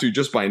to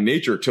just by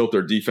nature tilt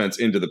their defense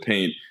into the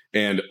paint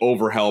and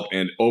overhelp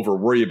and over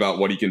worry about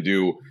what he can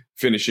do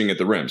finishing at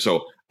the rim.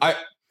 So I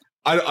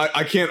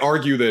can't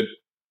argue that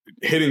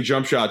hitting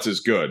jump shots is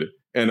good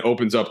and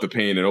opens up the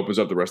paint and opens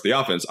up the rest of the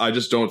offense. I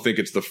just don't think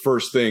it's the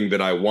first thing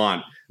that I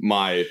want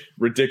my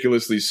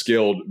ridiculously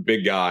skilled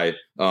big guy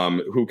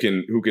who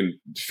can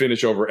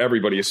finish over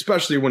everybody,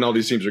 especially when all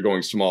these teams are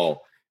going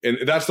small. And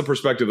that's the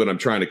perspective that I'm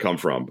trying to come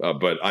from.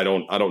 But I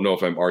don't know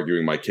if I'm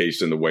arguing my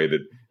case in the way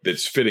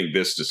that's fitting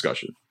this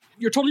discussion.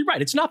 You're totally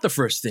right. It's not the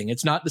first thing.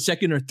 It's not the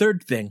second or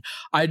third thing.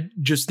 I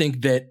just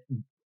think that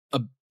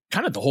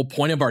kind of the whole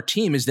point of our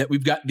team is that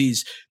we've got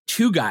these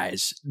two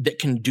guys that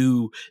can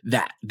do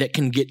that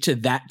can get to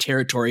that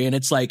territory. And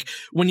it's like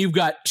when you've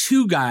got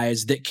two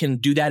guys that can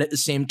do that at the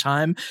same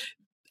time,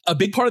 a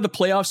big part of the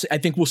playoffs, I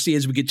think we'll see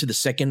as we get to the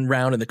second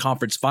round in the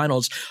conference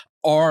finals,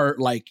 are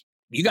like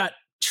you got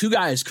two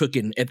guys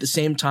cooking at the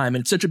same time.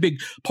 And it's such a big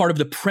part of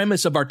the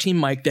premise of our team,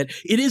 Mike, that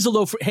it is a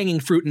low hanging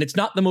fruit and it's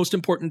not the most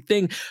important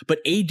thing, but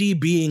AD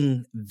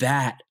being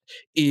that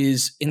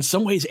is in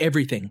some ways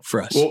everything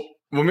for us.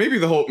 Well, maybe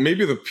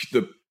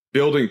the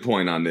building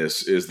point on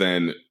this is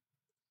then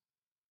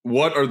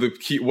what are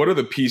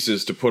the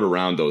pieces to put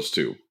around those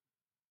two,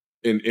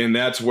 and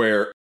that's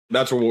where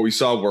what we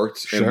saw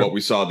worked and what we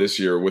saw this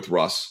year with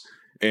Russ.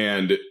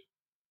 And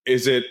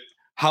is it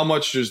how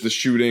much does the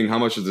shooting, how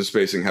much does the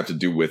spacing have to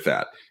do with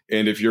that?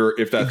 And if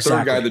that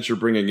third guy that you're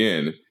bringing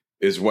in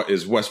is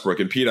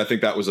Westbrook and Pete, I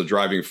think that was a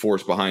driving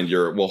force behind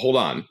hold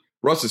on,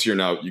 Russ is here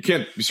now. You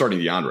can't be starting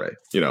DeAndre,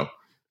 you know,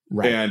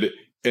 right?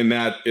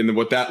 And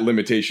what that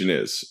limitation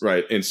is,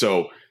 right? And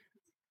so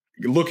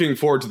looking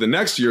forward to the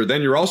next year,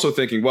 then you're also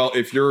thinking, well,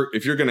 if you're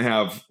going to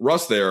have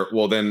Russ there,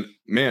 well, then,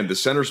 man, the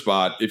center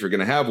spot, if you're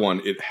going to have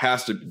one, it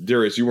has to,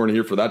 Darius, you weren't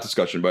here for that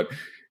discussion, but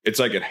it's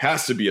like it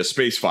has to be a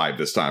space five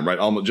this time, right?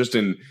 Almost just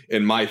in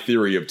my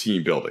theory of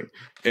team building.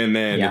 And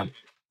then,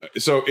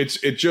 so it's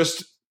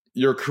just,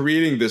 you're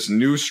creating this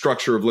new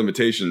structure of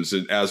limitations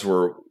as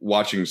we're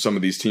watching some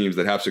of these teams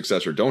that have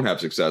success or don't have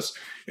success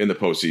in the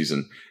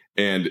postseason.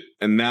 And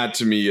that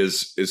to me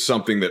is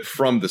something that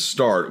from the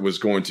start was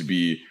going to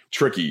be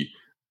tricky.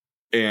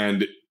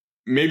 And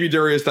maybe,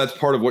 Darius, that's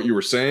part of what you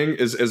were saying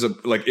is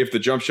like if the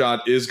jump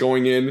shot is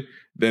going in,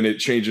 then it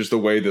changes the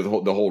way that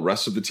the whole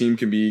rest of the team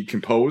can be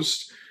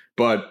composed.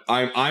 But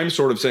I'm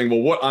sort of saying,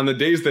 well, what on the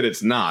days that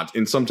it's not,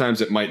 and sometimes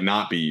it might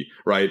not be,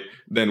 right?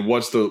 Then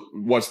what's the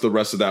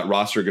rest of that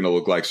roster going to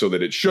look like so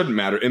that it shouldn't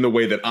matter in the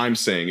way that I'm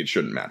saying it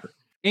shouldn't matter?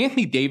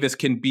 Anthony Davis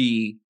can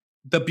be.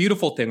 The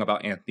beautiful thing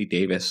about Anthony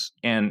Davis,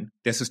 and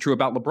this is true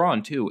about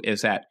LeBron too,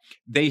 is that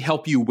they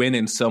help you win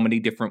in so many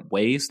different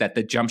ways that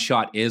the jump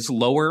shot is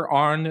lower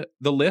on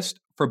the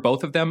list for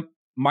both of them.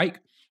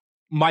 Mike,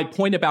 my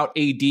point about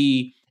AD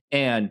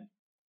and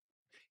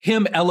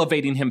him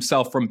elevating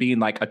himself from being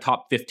like a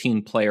top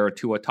 15 player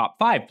to a top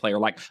 5 player.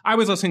 Like I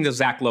was listening to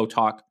Zach Lowe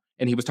talk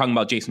and he was talking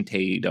about Jason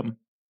Tatum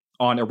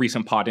on a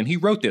recent pod, and he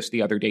wrote this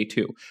the other day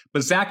too.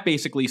 But Zach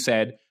basically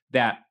said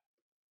that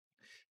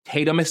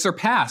Tatum has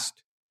surpassed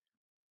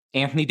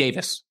Anthony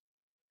Davis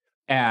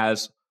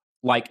as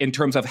like in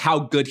terms of how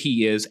good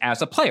he is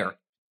as a player,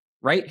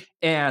 right?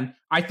 And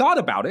I thought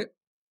about it,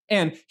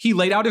 and he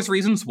laid out his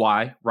reasons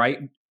why, right?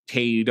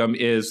 Tatum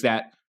is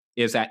that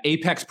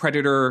apex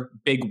predator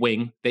big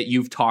wing that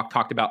you've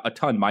talked about a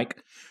ton,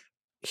 Mike.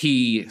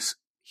 He's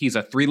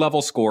a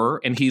 3-level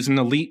scorer, and he's an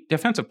elite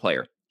defensive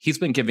player. He's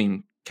been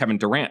giving Kevin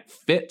Durant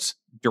fits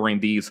during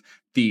these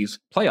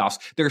playoffs.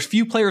 There's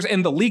few players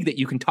in the league that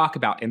you can talk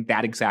about in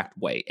that exact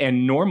way.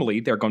 And normally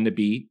they're going to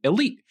be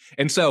elite.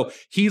 And so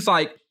he's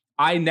like,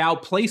 I now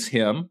place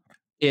him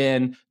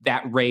in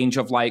that range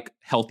of like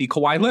healthy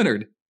Kawhi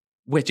Leonard,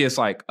 which is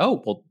like,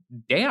 oh, well,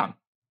 damn.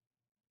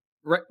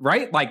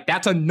 Right? Like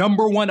that's a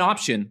number one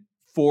option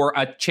for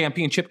a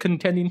championship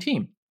contending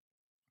team.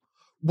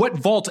 What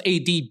vaults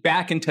AD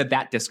back into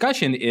that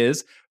discussion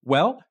is,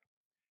 well,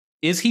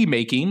 is he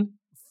making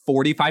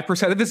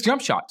 45% of his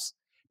jump shots?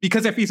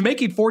 Because if he's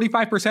making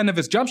 45% of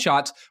his jump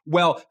shots,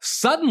 well,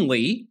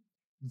 suddenly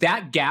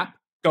that gap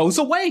goes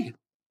away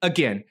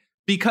again,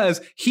 because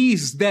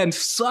he's then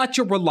such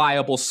a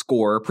reliable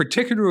scorer,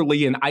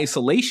 particularly in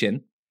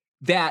isolation,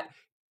 that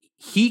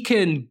he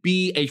can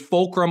be a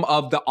fulcrum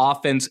of the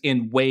offense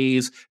in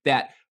ways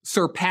that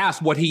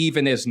surpass what he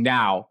even is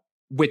now,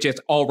 which is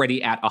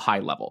already at a high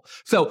level.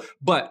 So,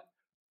 but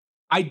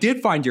I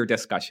did find your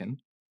discussion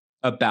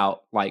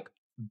about like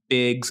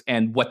bigs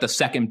and what the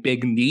second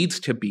big needs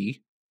to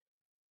be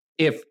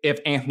if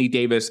Anthony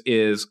Davis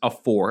is a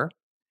 4,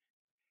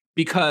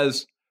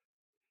 because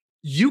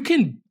you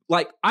can,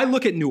 like, I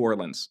look at New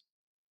Orleans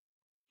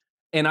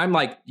and I'm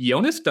like,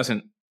 Jonas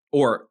doesn't,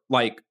 or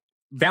like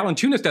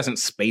Valanciunas doesn't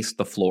space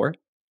the floor.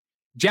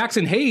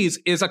 Jackson Hayes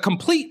is a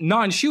complete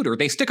non-shooter.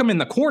 They stick him in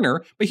the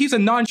corner, but he's a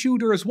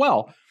non-shooter as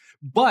well.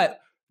 But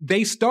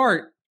they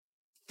start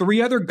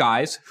 3 other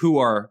guys who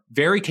are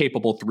very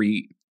capable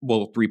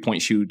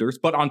three-point shooters.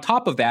 But on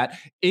top of that,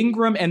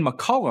 Ingram and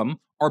McCollum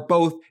are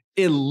both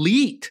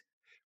elite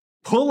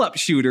pull-up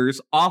shooters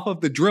off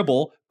of the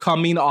dribble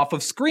coming off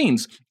of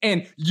screens.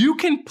 And you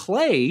can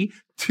play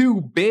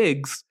 2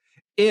 bigs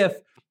if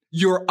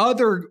your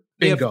other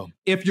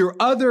if your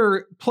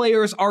other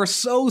players are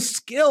so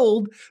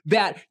skilled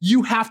that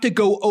you have to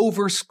go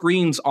over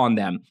screens on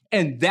them.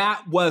 And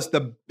that was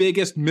the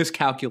biggest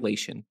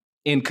miscalculation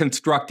in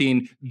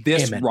constructing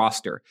this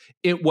roster.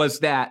 It was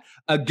that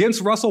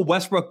against Russell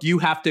Westbrook, you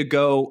have to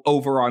go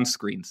over on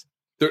screens.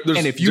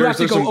 And if you have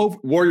to go over,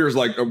 Warriors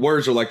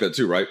are like that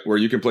too, right? Where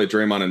you can play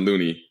Draymond and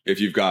Looney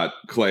if you've got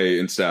Clay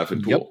and Steph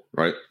and Poole,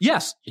 right?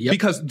 Yes,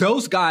 because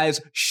those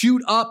guys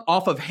shoot up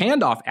off of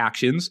handoff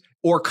actions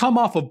or come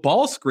off of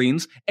ball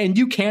screens, and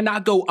you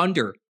cannot go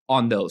under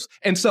on those.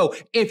 And so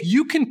if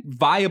you can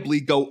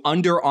viably go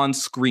under on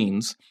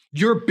screens,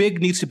 your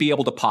big needs to be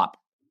able to pop,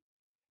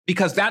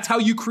 because that's how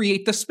you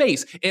create the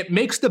space. It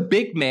makes the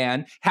big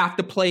man have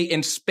to play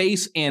in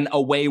space in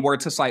a way where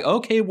it's just like,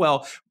 okay,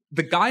 well,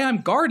 the guy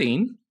I'm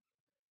guarding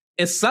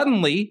is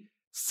suddenly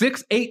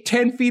 6, 8,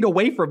 10 feet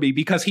away from me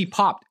because he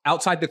popped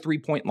outside the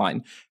 3-point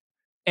line.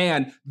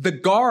 And the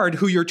guard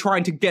who you're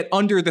trying to get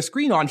under the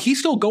screen on, he's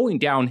still going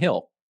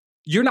downhill.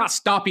 You're not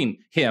stopping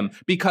him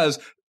because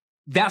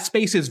that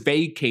space is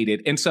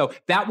vacated. And so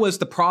that was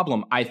the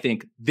problem, I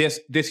think,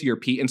 this year,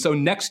 Pete. And so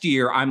next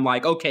year, I'm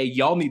like, okay,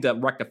 y'all need to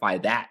rectify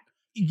that.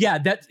 Yeah,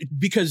 that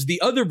because the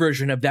other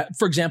version of that,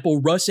 for example,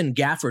 Russ and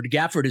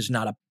Gafford is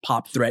not a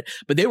pop threat,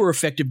 but they were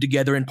effective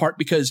together in part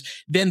because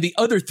then the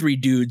other 3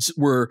 dudes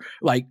were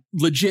like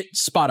legit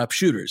spot up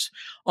shooters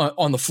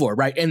on the floor,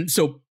 right? And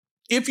so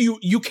if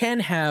you can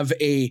have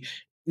a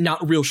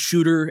not real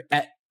shooter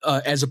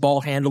as a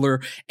ball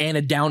handler and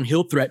a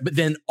downhill threat, but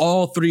then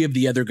all 3 of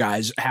the other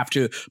guys have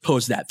to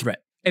pose that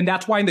threat. And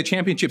that's why in the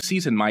championship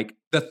season, Mike,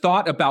 the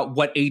thought about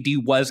what AD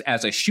was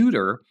as a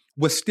shooter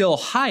was still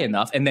high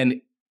enough, and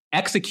then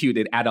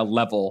executed at a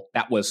level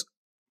that was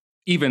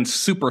even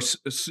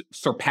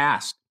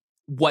surpassed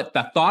what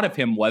the thought of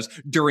him was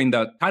during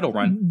the title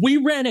run. We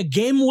ran a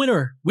game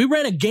winner. We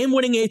ran a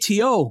game-winning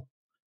ATO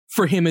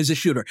for him as a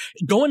shooter.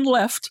 Going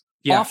left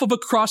off of a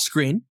cross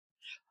screen,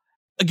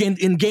 again,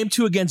 in game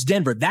 2 against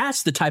Denver.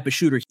 That's the type of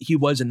shooter he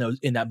was in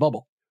that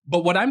bubble.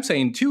 But what I'm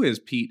saying too is,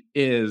 Pete,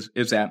 is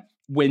that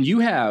when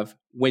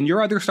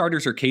your other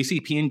starters are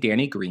KCP and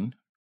Danny Green,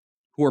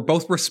 who are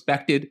both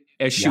respected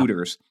as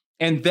shooters,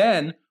 and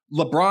then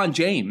LeBron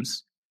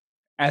James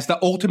as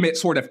the ultimate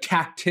sort of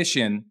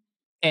tactician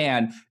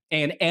and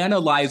an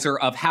analyzer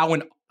of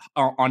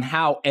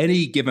how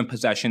any given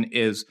possession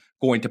is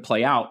going to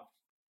play out,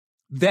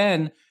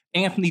 then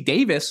Anthony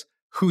Davis,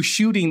 who's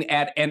shooting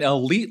at an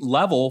elite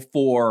level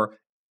for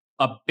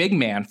a big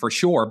man for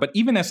sure, but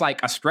even as like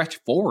a stretch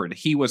forward,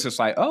 he was just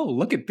like, oh,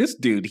 look at this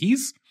dude.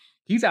 He's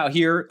out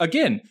here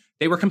again.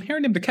 They were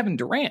comparing him to Kevin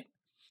Durant.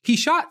 He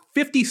shot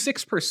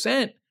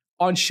 56%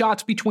 on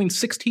shots between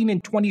 16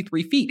 and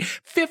 23 feet.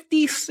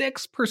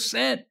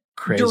 56%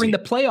 during the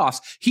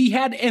playoffs. He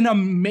had an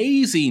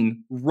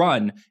amazing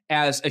run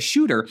as a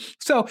shooter.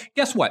 So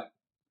guess what?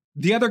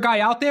 The other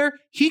guy out there,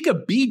 he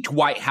could be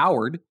Dwight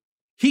Howard.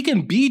 He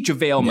can be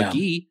JaVale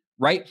McGee,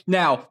 right?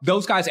 Now,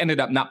 those guys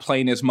ended up not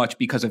playing as much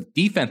because of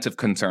defensive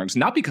concerns,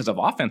 not because of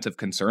offensive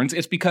concerns.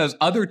 It's because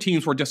other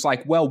teams were just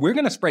like, well, we're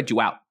going to spread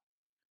you out.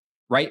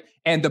 Right.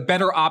 And the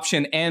better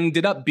option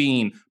ended up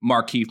being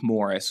Markieff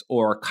Morris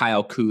or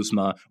Kyle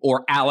Kuzma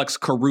or Alex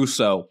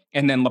Caruso,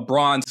 and then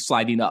LeBron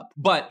sliding up.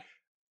 But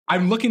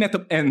I'm looking at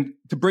and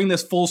to bring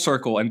this full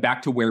circle and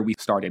back to where we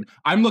started,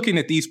 I'm looking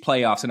at these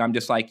playoffs and I'm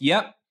just like,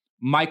 yep,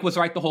 Mike was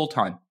right the whole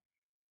time.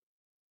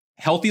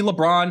 Healthy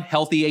LeBron,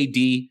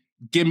 healthy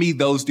AD, give me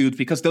those dudes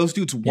because those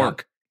dudes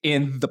work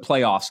in the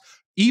playoffs.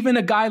 Even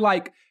a guy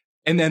like,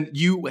 and then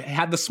you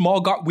had the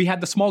small guard, we had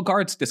the small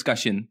guards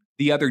discussion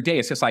the other day.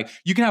 It's just like,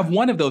 you can have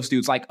one of those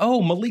dudes like,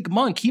 oh, Malik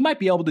Monk, he might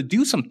be able to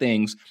do some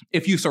things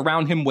if you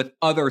surround him with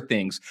other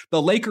things.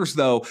 The Lakers,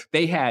 though,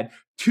 they had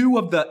 2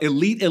 of the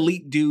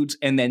elite dudes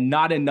and then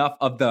not enough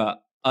of the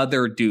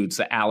other dudes,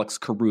 the Alex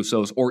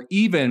Carusos, or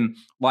even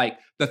like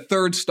the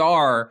third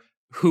star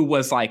who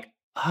was like,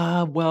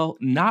 well,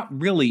 not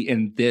really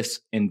in this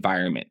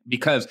environment,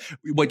 because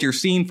what you're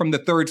seeing from the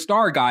third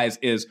star guys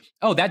is,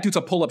 oh, that dude's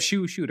a pull-up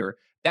shooter.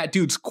 That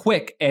dude's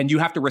quick, and you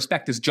have to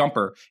respect his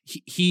jumper.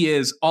 He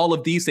is all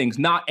of these things,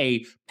 not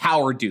a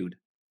power dude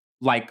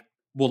like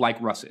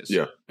Russ is.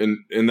 Yeah,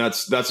 and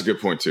that's a good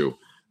point too.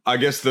 I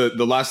guess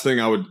the last thing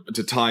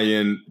to tie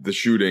in the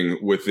shooting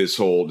with this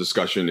whole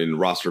discussion in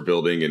roster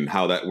building and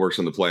how that works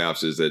in the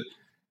playoffs is that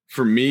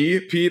for me,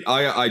 Pete,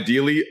 I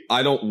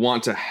don't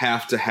want to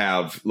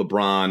have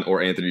LeBron or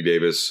Anthony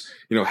Davis,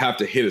 have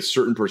to hit a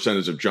certain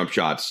percentage of jump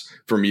shots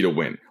for me to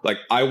win. Like,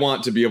 I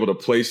want to be able to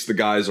place the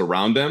guys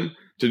around them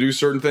to do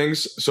certain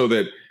things so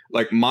that,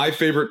 like, my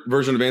favorite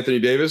version of Anthony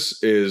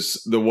Davis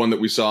is the one that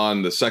we saw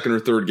in the second or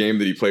third game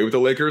that he played with the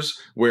Lakers,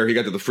 where he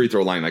got to the free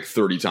throw line like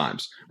 30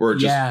 times. Where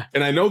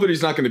and I know that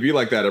he's not going to be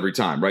like that every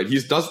time, right?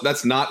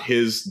 That's not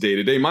his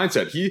day-to-day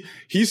mindset.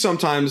 He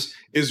sometimes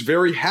is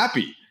very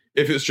happy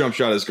if his jump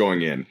shot is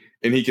going in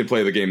and he can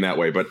play the game that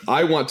way. But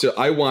I want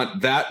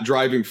that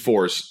driving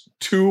force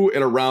to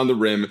and around the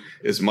rim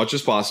as much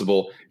as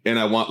possible. And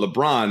I want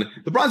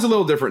LeBron's a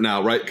little different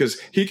now, right? Because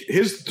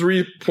his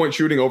 3-point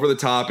shooting over the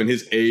top and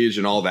his age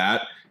and all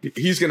that,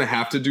 he's going to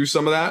have to do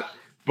some of that.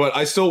 But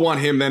I still want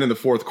him then in the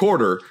fourth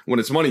quarter when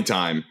it's money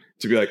time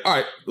to be like, all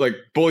right, like,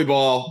 bully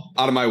ball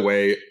out of my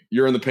way.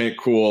 You're in the paint.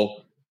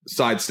 Cool.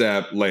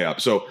 Sidestep,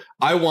 layup. So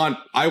I want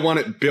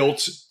it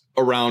built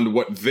around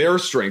what their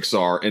strengths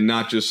are and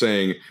not just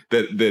saying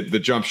that the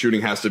jump shooting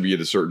has to be at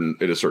a certain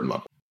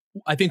level.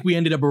 I think we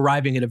ended up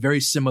arriving at a very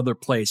similar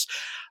place.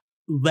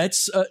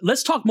 Let's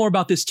talk more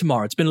about this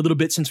tomorrow. It's been a little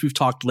bit since we've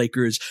talked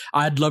Lakers.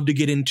 I'd love to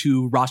get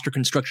into roster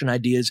construction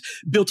ideas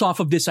built off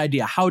of this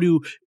idea, how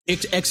to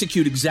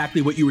execute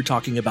exactly what you were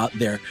talking about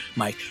there,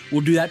 Mike.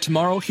 We'll do that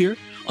tomorrow here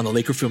on the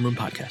Laker Film Room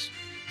Podcast.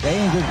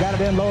 James has got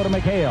it in low to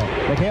McHale.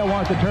 McHale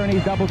wants to turn.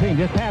 He's double team.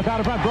 Just pass out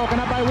in front. Broken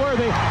up by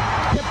Worthy.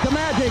 Tip to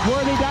Magic.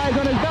 Worthy dies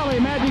on his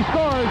belly. Magic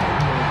scores.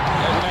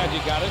 There's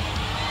Magic got it.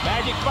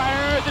 Magic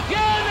fires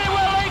again. They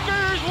will.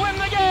 Lakers win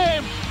the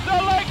game. The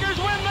Lakers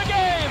win the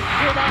game.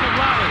 Rebound is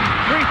Lonnie.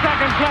 3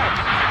 seconds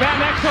left. Van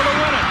Exel to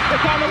win it.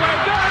 It's on the way.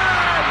 Good.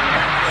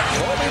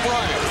 Kobe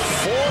Bryant,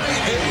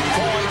 48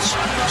 points,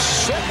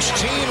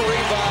 16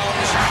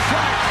 rebounds.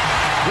 Shot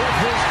with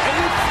his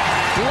 8th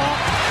block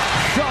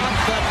shot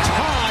that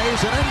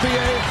ties an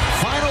NBA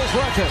Finals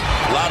record.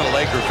 A lot of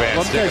Laker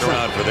fans sticking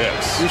around for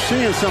this. You're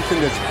seeing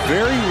something that's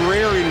very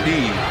rare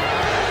indeed.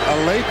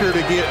 A Laker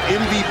to get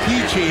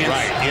MVP chance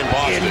in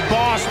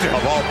Boston.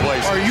 Of all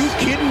places. Are you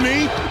kidding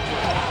me?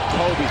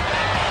 Kobe,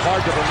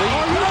 hard to believe.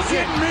 Are you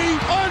kidding me?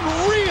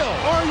 Unreal.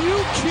 Are you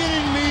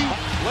kidding me?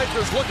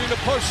 Lakers looking to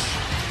push.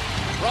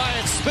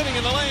 Bryant spinning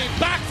in the lane.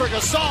 Back for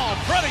Gasol.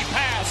 Pretty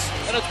pass.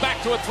 And it's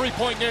back to a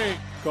 3-point game.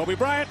 Kobe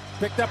Bryant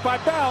picked up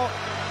by Bell.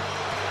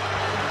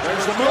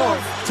 There's the move.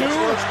 2, 1.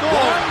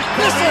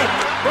 Miss it.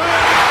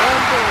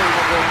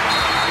 Unbelievable.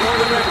 For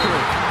the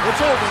victory.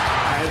 It's over.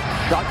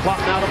 Shot clock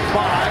now to 5.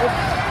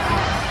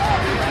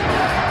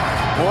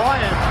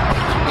 Bryant.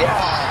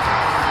 Yes.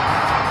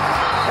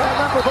 And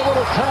that was a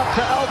little tap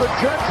to Alvin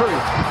Gentry.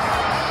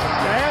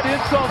 Add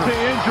insult to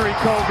injury,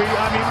 Kobe.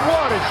 I mean,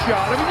 what a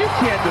shot. I mean, you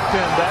can't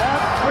defend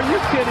that. Are you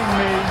kidding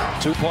me?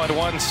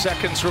 2.1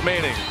 seconds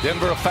remaining.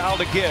 Denver a foul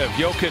to give.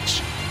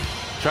 Jokic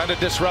trying to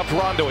disrupt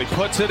Rondo. He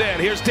puts it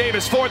in. Here's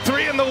Davis,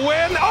 4-3 in the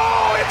win.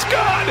 Oh, it's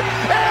good!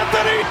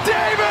 Anthony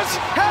Davis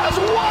has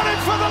won it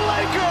for the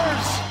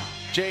Lakers!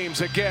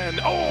 James again.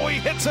 Oh, he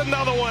hits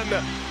another one.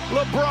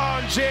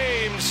 LeBron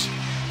James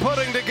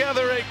putting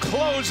together a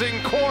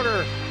closing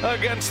quarter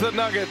against the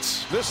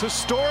Nuggets. This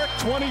historic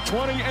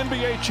 2020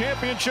 NBA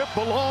championship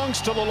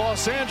belongs to the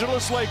Los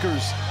Angeles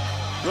Lakers.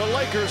 The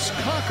Lakers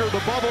conquer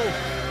the bubble,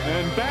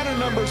 and banner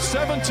number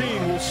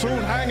 17 will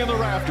soon hang in the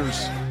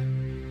rafters.